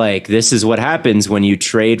guess like this is what happens when you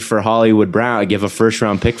trade for Hollywood Brown, give a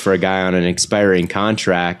 1st-round pick for a guy on an expiring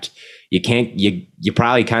contract. You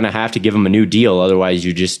probably kind of have to give him a new deal. Otherwise,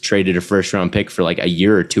 you just traded a 1st-round pick for like a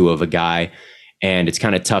year or 2 of a guy. And it's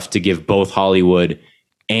kind of tough to give both Hollywood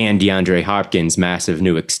and DeAndre Hopkins massive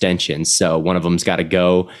new extensions. So one of them's got to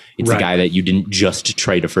go. It's the guy that you didn't just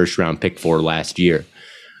trade a 1st-round pick for last year.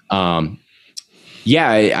 I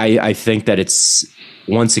think that it's,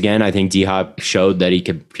 once again, I think D-Hop showed that he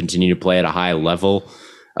could continue to play at a high level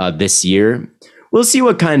this year. We'll see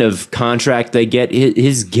what kind of contract they get.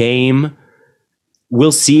 His game,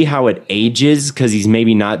 we'll see how it ages, because he's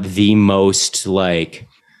maybe not the most like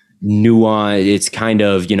nuanced. It's kind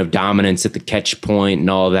of, dominance at the catch point and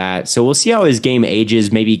all that. So we'll see how his game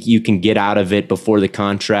ages. Maybe you can get out of it before the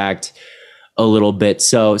contract a little bit.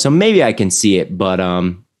 So maybe I can see it, but I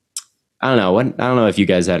don't know. I don't know if you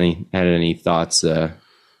guys had any thoughts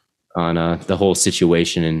on the whole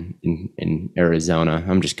situation in Arizona.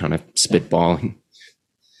 I'm just kind of spitballing.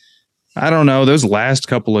 I don't know. Those last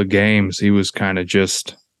couple of games, he was kind of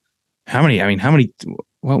just how many?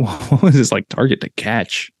 What was his like target to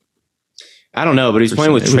catch? I don't know, but he's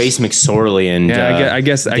playing with Trace McSorley and I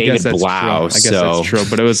guess that's Blau. True. That's true.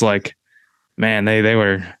 But it was like, man, they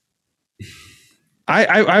were.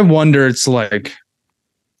 I wonder. It's like,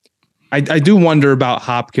 I do wonder about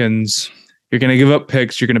Hopkins. You're going to give up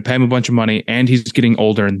picks. You're going to pay him a bunch of money, and he's getting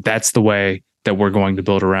older, and that's the way that we're going to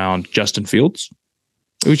build around Justin Fields,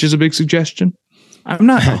 which is a big suggestion. I'm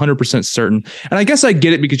not 100% certain. And I guess I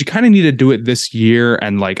get it because you kind of need to do it this year.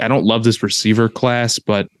 And like, I don't love this receiver class,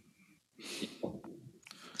 but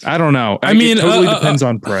I don't know. It totally depends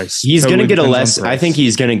on price. He's going to get I think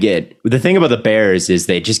he's going to get, the thing about the Bears is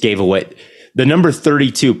they just gave away the number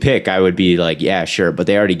 32 pick. I would be like, yeah, sure. But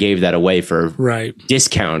they already gave that away for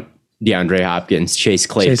discount DeAndre Hopkins, Chase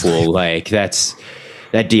Claypool. Like that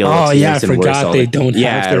deal. Oh yeah. I forgot they don't have.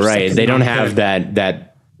 Yeah, right. They don't have that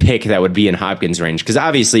pick that would be in Hopkins range. Cause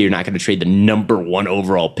obviously you're not going to trade the number 1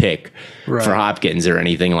 overall pick for Hopkins or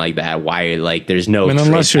anything like that. Why? Like there's no,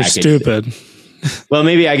 unless you're stupid. Well,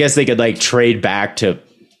 maybe I guess they could like trade back to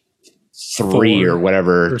 3 or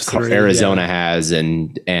whatever Arizona has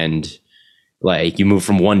and like you move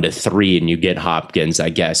from 1 to 3 and you get Hopkins, I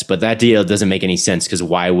guess. But that deal doesn't make any sense because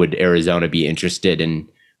why would Arizona be interested in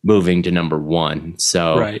moving to number 1?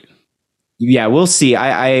 So yeah, we'll see.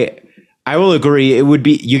 I will agree. It would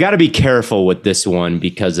be, you got to be careful with this one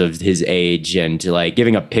because of his age, and like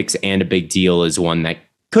giving up picks and a big deal is one that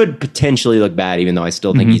could potentially look bad, even though I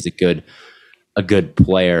still think he's a good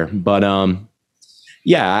player. But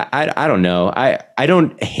yeah, I don't know. I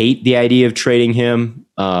don't hate the idea of trading him.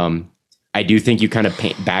 I do think you kind of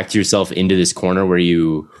backed yourself into this corner where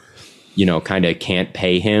you kind of can't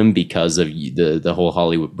pay him because of the whole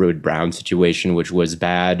Hollywood Brown situation, which was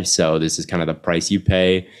bad. So this is kind of the price you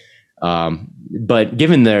pay. But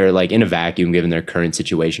given their, like, in a vacuum, given their current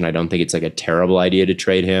situation, I don't think it's like a terrible idea to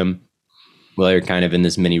trade him. Well, they're kind of in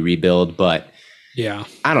this mini rebuild, but yeah,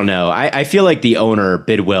 I don't know. I feel like the owner,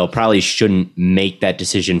 Bidwell, probably shouldn't make that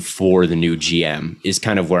decision for the new GM is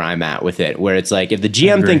kind of where I'm at with it, where it's like, if the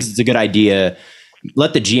GM thinks it's a good idea,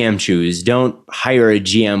 let the GM choose. Don't hire a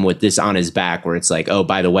GM with this on his back where it's like, oh,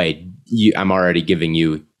 by the way, I'm already giving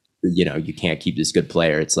you, you can't keep this good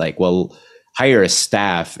player. It's like, well, hire a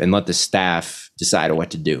staff and let the staff decide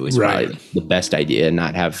what to do is probably the best idea, and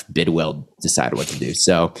not have Bidwell decide what to do.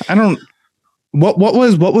 So I don't. What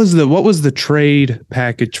was the trade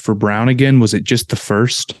package for Brown again? Was it just the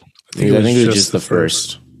first? I think it was just the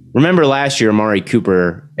first. Remember last year, Amari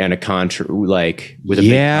Cooper and a contract like with a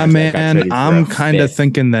big man. I'm kind of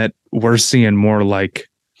thinking that we're seeing more like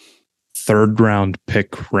 3rd round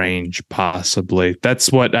pick range, possibly.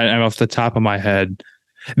 That's what I'm off the top of my head.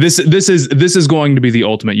 This is going to be the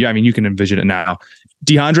ultimate. Yeah, I mean, you can envision it now.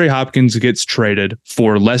 DeAndre Hopkins gets traded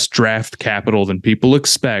for less draft capital than people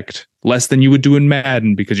expect, less than you would do in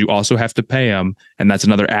Madden, because you also have to pay him, and that's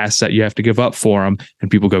another asset you have to give up for him. And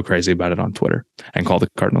people go crazy about it on Twitter and call the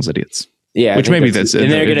Cardinals idiots. Yeah, which maybe that's and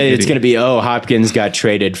it's gonna be, oh, Hopkins got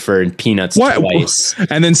traded for peanuts twice,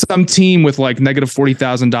 and then some team with like negative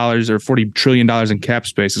 $40,000 or $40 trillion in cap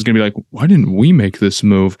space is gonna be like, why didn't we make this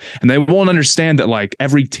move? And they won't understand that like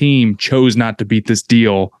every team chose not to beat this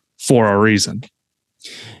deal for a reason.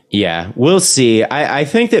 Yeah, we'll see. I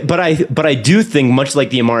think that, but I do think much like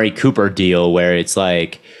the Amari Cooper deal, where it's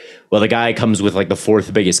like, well, the guy comes with like the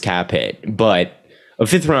 4th biggest cap hit, but a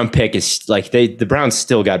 5th round pick is like the Browns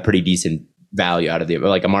still got pretty decent value out of it.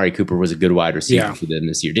 Like Amari Cooper was a good wide receiver for them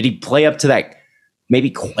this year. Did he play up to that, maybe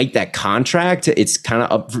quite that contract? It's kind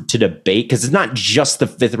of up to debate because it's not just the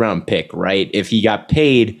 5th round pick, right? If he got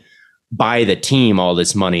paid by the team all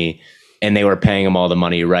this money and they were paying him all the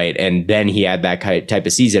money, right, and then he had that type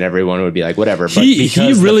of season, everyone would be like, whatever. But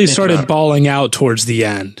he really started balling out towards the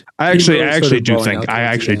end. I actually do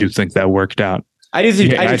think that worked out. I do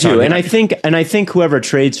too. And I think whoever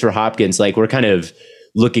trades for Hopkins, like, we're kind of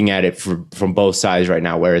looking at it from both sides right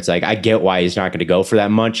now, where it's like, I get why he's not going to go for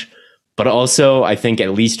that much. But also, I think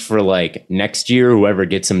at least for like next year, whoever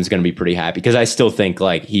gets him is going to be pretty happy, because I still think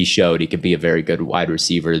like he showed he could be a very good wide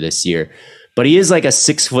receiver this year. But he is like a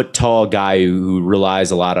 6 foot tall guy who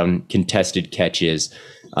relies a lot on contested catches.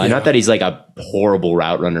 Not that he's like a horrible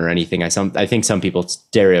route runner or anything. I think some people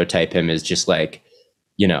stereotype him as just like,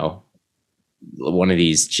 one of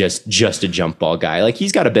these just a jump ball guy. Like,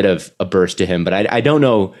 he's got a bit of a burst to him, but I don't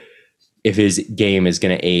know if his game is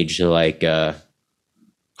going to age like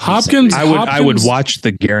Hopkins. I would watch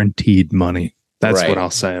the guaranteed money. That's what I'll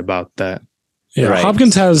say about that. Yeah,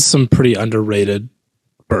 Hopkins has some pretty underrated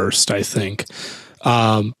burst, I think.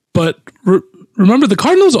 But remember the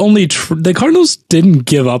Cardinals the Cardinals didn't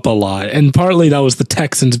give up a lot, and partly that was the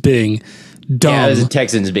Texans being dumb. Yeah, it was the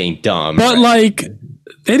Texans being dumb. But like,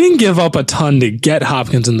 they didn't give up a ton to get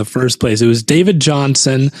Hopkins in the first place. It was David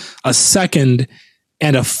Johnson, a second,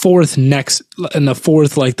 and a fourth like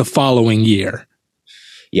the following year.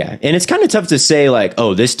 Yeah, and it's kind of tough to say like,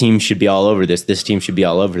 oh, this team should be all over this. This team should be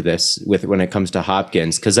all over this when it comes to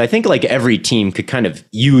Hopkins, because I think like every team could kind of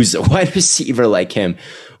use a wide receiver like him.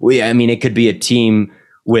 It could be a team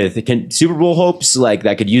with Super Bowl hopes, like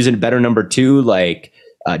that could use a better number 2, like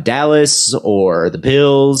Dallas or the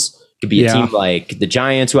Bills. Could be a team like the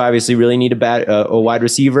Giants, who obviously really need a wide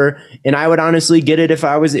receiver. And I would honestly get it if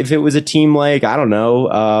it was a team like, I don't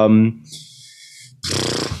know.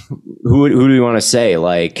 Who do you want to say?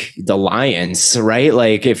 Like the Lions, right?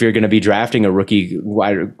 Like if you're going to be drafting a rookie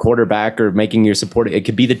wide quarterback or making your support, it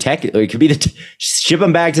could be ship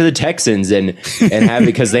them back to the Texans and have,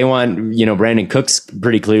 because they want, Brandon Cooks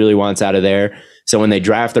pretty clearly wants out of there. So when they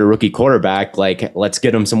draft their rookie quarterback, like let's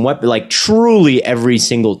get them some weapon. Like truly every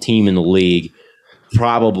single team in the league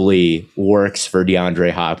probably works for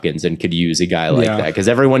DeAndre Hopkins and could use a guy like that, because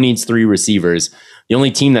everyone needs 3 receivers. The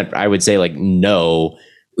only team that I would say like no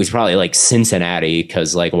was probably like Cincinnati,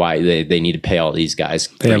 because like why they need to pay all these guys.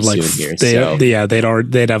 They have like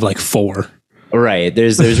they'd have like 4. Right.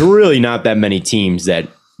 There's really not that many teams that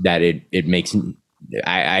it makes.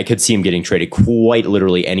 I could see him getting traded quite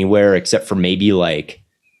literally anywhere, except for maybe like,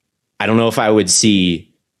 I don't know if I would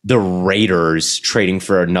see the Raiders trading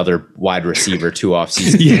for another wide receiver 2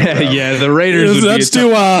 offseasons. Yeah, the Raiders. Let's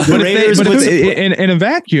do. In a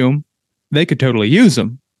vacuum, they could totally use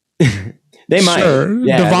them. They might. Sure.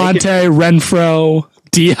 Yeah, Devontae, Renfro,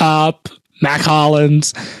 D-Hop, Mac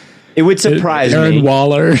Hollins. It would surprise Aaron me.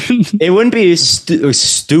 Waller. It wouldn't be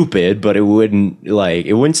stupid, but it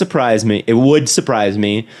wouldn't surprise me. It would surprise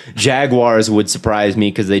me. Jaguars would surprise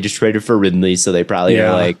me because they just traded for Ridley, so they probably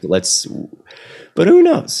are like, let's. But who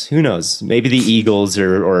knows? Who knows? Maybe the Eagles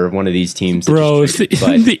or one of these teams. Bro,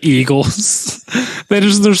 the Eagles. They're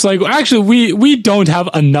just like, actually, we don't have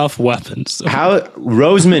enough weapons. How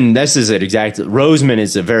Roseman? This is it exactly. Roseman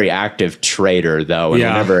is a very active trader, though, and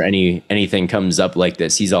whenever anything comes up like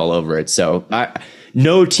this, he's all over it. So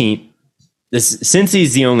no team. Since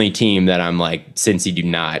he's the only team that I'm like, since he do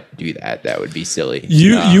not do that, that would be silly.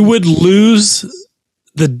 You would lose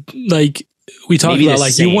the like. We talked maybe about the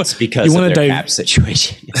like Saints because of their cap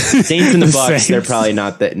situation. Saints and the Bucks, Saints. They're probably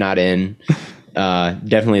not in.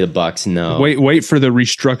 Definitely the Bucks. No. Wait for the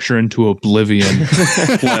restructure into oblivion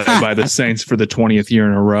led by the Saints for the 20th year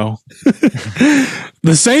in a row.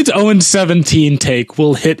 The Saints 0-17 take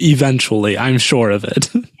will hit eventually. I'm sure of it.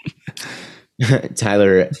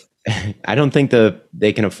 Tyler, I don't think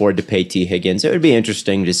they can afford to pay T. Higgins. It would be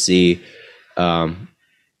interesting to see.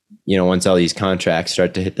 Once all these contracts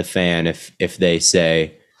start to hit the fan, if they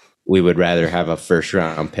say we would rather have a first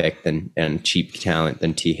round pick and cheap talent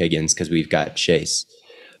than T. Higgins because we've got Chase.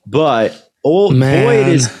 But Boyd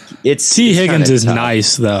is T. Higgins is tough.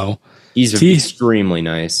 Nice though. He's extremely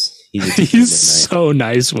nice. He's so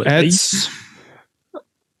nice with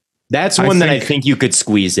That's one that I think you could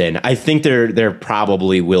squeeze in. I think there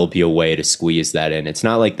probably will be a way to squeeze that in. It's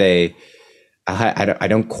not like they. I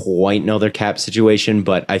don't quite know their cap situation,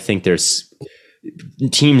 but I think there's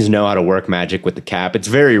teams know how to work magic with the cap. It's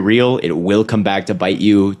very real. It will come back to bite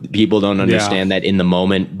you. People don't understand that in the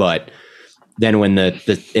moment, but then when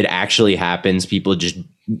it actually happens, people just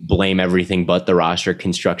blame everything but the roster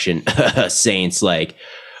construction. Saints like,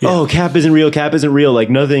 cap isn't real. Like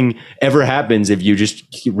nothing ever happens if you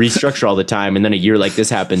just restructure all the time. And then a year like this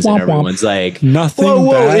happens and everyone's like, nothing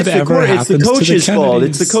bad ever happens. It's the coach's fault.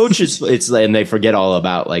 It's the coach's. And they forget all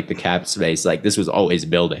about like the cap space. Like this was always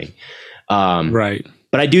building. Right.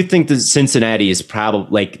 But I do think that Cincinnati is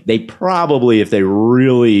probably, if they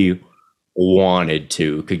really wanted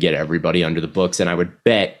to, could get everybody under the books. And I would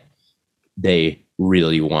bet they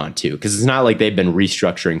really want to, because it's not like they've been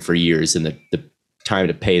restructuring for years and the time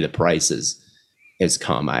to pay the prices has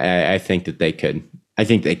come. I think that they could. I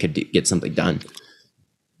think they could get something done,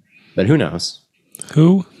 but who knows?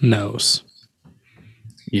 Who knows?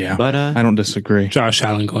 Yeah, but I don't disagree. Josh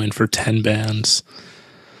Allen going for 10 bands.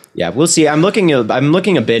 Yeah, we'll see. I'm looking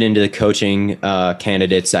a bit into the coaching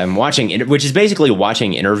candidates. I'm watching, which is basically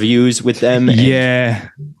watching interviews with them. Yeah.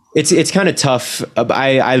 It's kind of tough.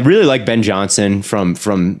 I really like Ben Johnson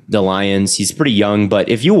from the Lions. He's pretty young, but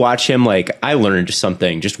if you watch him, like I learned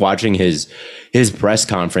something just watching his press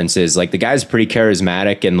conferences. Like the guy's pretty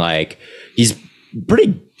charismatic and like he's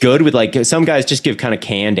pretty good with like some guys just give kind of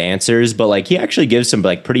canned answers, but like he actually gives some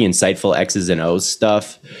like pretty insightful X's and O's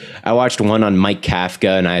stuff. I watched one on Mike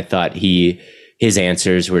Kafka and I thought he his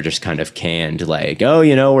answers were just kind of canned, like, oh,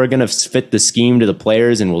 we're going to fit the scheme to the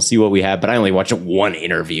players and we'll see what we have. But I only watched one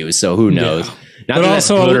interview, so who knows? Yeah. Not but that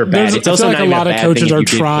also, that's good or bad. It's also like a lot of coaches are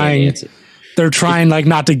trying. They're trying like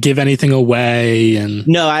not to give anything away. And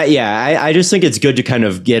no, I just think it's good to kind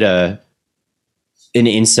of get an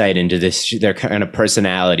insight into their kind of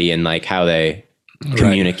personality and like how they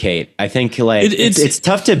communicate. I think like it's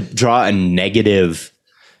tough to draw a negative.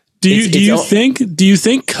 Do you think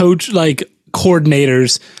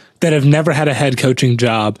coordinators that have never had a head coaching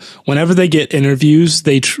job, whenever they get interviews,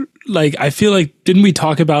 they I feel like, didn't we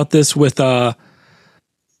talk about this with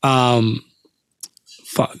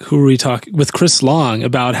who were we talking with Chris Long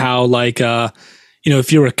about how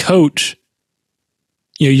if you're a coach,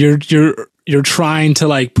 you're trying to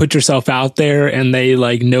like put yourself out there, and they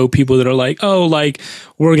like know people that are like, oh, like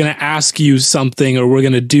we're going to ask you something, or we're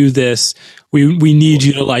going to do this. We need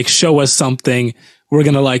you to like show us something. We're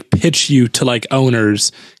going to like pitch you to like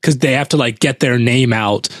owners, because they have to like get their name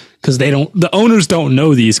out, because the owners don't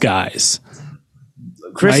know these guys.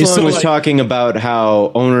 Chris Long was talking about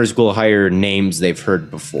how owners will hire names they've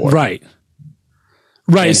heard before. Right.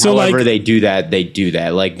 And so however they do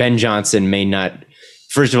that. Like Ben Johnson may not.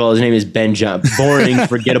 First of all, his name is Ben Johnson. Boring,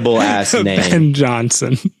 forgettable ass name. Ben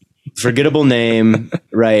Johnson. Forgettable name,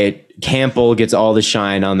 right? Campbell gets all the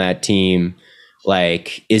shine on that team.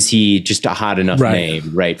 Like, is he just a hot enough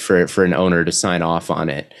name, right, for an owner to sign off on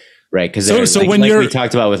it, right? Because when we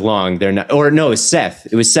talked about with Long, they're not. Or no, it was Seth.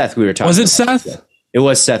 It was Seth we were talking. Was it about Seth? It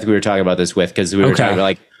was Seth we were talking about this with, because we were talking about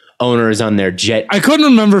like owners on their jet. I couldn't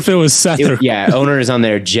remember if it was Seth or owners on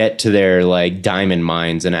their jet to their like diamond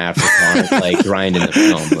mines in Africa, like grinding the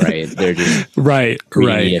film, right? They're just right.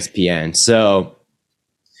 ESPN. So,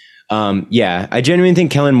 I genuinely think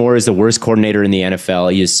Kellen Moore is the worst coordinator in the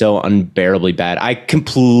NFL. He is so unbearably bad. I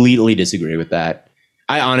completely disagree with that.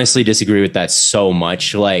 I honestly disagree with that so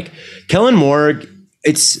much. Like Kellen Moore,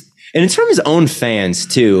 it's from his own fans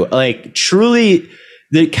too. Like truly.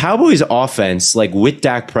 The Cowboys offense, like with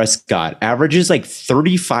Dak Prescott, averages like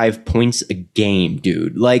 35 points a game,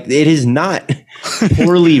 dude. Like it is not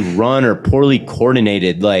poorly run or poorly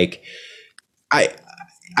coordinated. Like I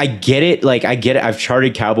get it. Like I get it. I've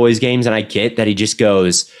charted Cowboys games, and I get that he just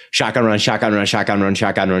goes shotgun run, shotgun run, shotgun run,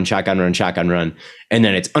 shotgun run, shotgun run, shotgun run. And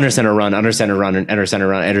then it's under center run, under center run, and under center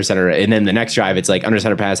run, under center. And then the next drive, it's like under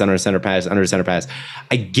center pass, under center pass, under center pass.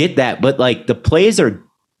 I get that. But like the plays are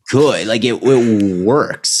good. Like it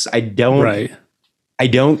works. I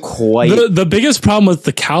don't quite. The biggest problem with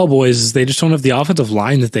the Cowboys is they just don't have the offensive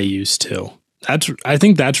line that they used to. I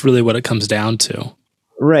think that's really what it comes down to.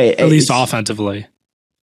 Right. At least offensively.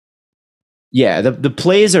 Yeah. The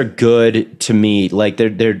plays are good to me. Like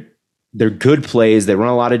they're good plays. They run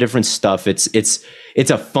a lot of different stuff. It's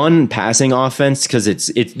a fun passing offense because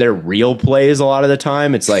they're real plays a lot of the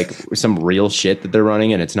time. It's like some real shit that they're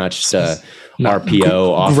running, and it's not just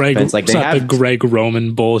RPO offense. Like they have the Greg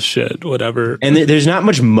Roman bullshit, whatever. And there's not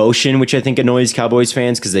much motion, which I think annoys Cowboys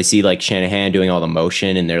fans, because they see like Shanahan doing all the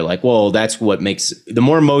motion, and they're like, well, that's what makes the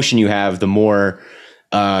more motion you have, the more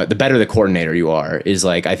the better the coordinator you are, is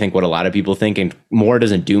like I think what a lot of people think. And Moore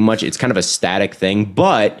doesn't do much. It's kind of a static thing,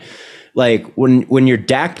 but like when you're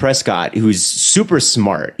Dak Prescott, who's super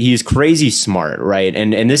smart, he's crazy smart, right?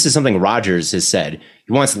 And this is something Rodgers has said.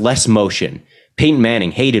 He wants less motion. Peyton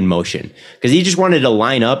Manning hated motion because he just wanted to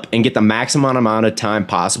line up and get the maximum amount of time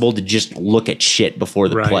possible to just look at shit before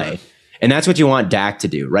the play. And that's what you want Dak to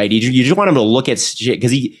do, right? You just want him to look at shit,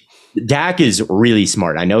 because Dak is really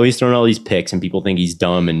smart. I know he's throwing all these picks and people think he's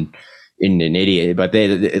dumb and an idiot, but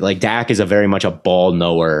like Dak is very much a ball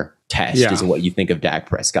knower test is what you think of Dak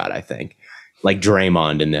Prescott. I think like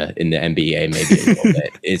Draymond in the NBA, maybe a little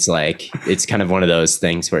bit. It's like, it's kind of one of those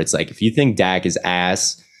things where it's like, if you think Dak is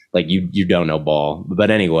ass, like you don't know ball.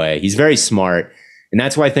 But anyway, he's very smart, and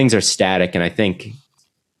that's why things are static. And I think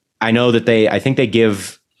they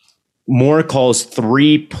give Moore calls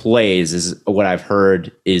 3 plays is what I've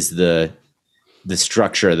heard is the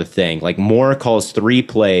structure of the thing. Like Moore calls 3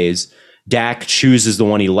 plays. Dak chooses the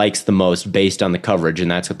one he likes the most based on the coverage,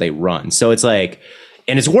 and that's what they run. So it's like,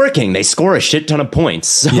 and it's working. They score a shit ton of points.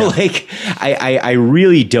 So like, I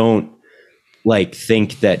really don't like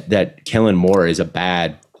think that Kellen Moore is a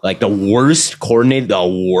bad, like the worst coordinator,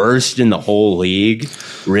 the worst in the whole league.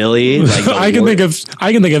 Really? Like I can think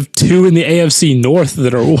of 2 in the AFC North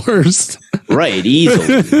that are worse. Right,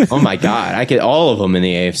 easily. Oh my God. All of them in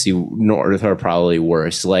the AFC North are probably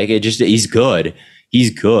worse. Like he's good. He's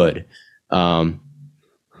good. I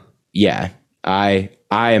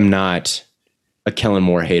am not a Kellen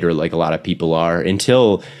Moore hater like a lot of people are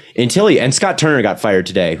until and Scott Turner got fired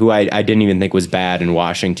today, who I didn't even think was bad in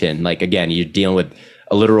Washington. Like, again, you're dealing with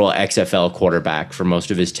a literal XFL quarterback for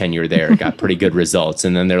most of his tenure there, got pretty good results.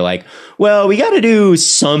 And then they're like, well, we got to do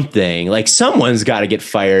something. Like, someone's got to get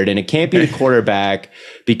fired, and it can't be the quarterback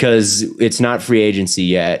because it's not free agency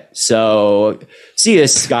yet. So see you,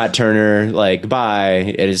 Scott Turner. Like,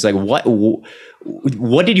 bye. And it's like,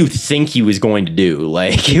 what did you think he was going to do?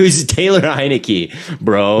 Like, it was Taylor Heineke,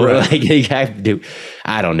 bro. Right. Like,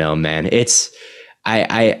 I don't know, man. It's,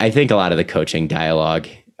 I think a lot of the coaching dialogue,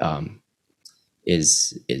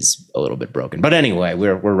 is a little bit broken. But anyway,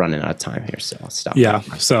 we're running out of time here, so I'll stop. Yeah,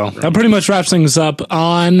 so that pretty much wraps things up.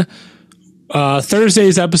 On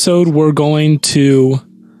Thursday's episode, we're going to,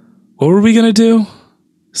 what were we going to do?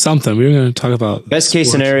 Something. We were going to talk about best case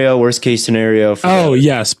scenario, worst case scenario.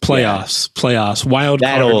 Yes, playoffs, wild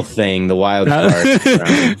that card. Whole thing, the wild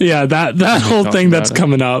card. Yeah, that whole thing that's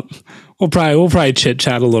coming up. We'll probably chit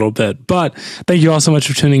chat a little bit, but thank you all so much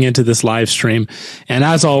for tuning into this live stream. And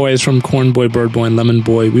as always, from Corn Boy, Bird Boy, and Lemon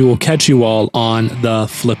Boy, we will catch you all on the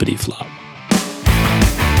flippity flop.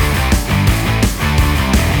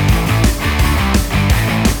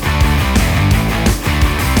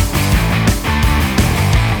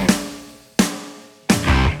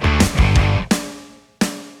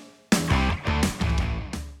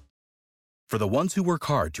 For the ones who work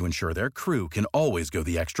hard to ensure their crew can always go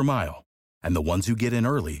the extra mile, and the ones who get in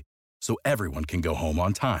early so everyone can go home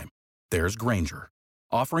on time, there's Grainger,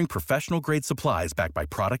 offering professional-grade supplies backed by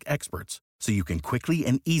product experts so you can quickly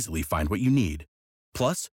and easily find what you need.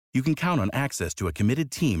 Plus, you can count on access to a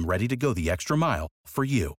committed team ready to go the extra mile for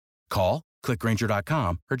you. Call, click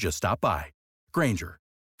Grainger.com, or just stop by. Grainger,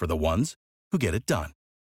 for the ones who get it done.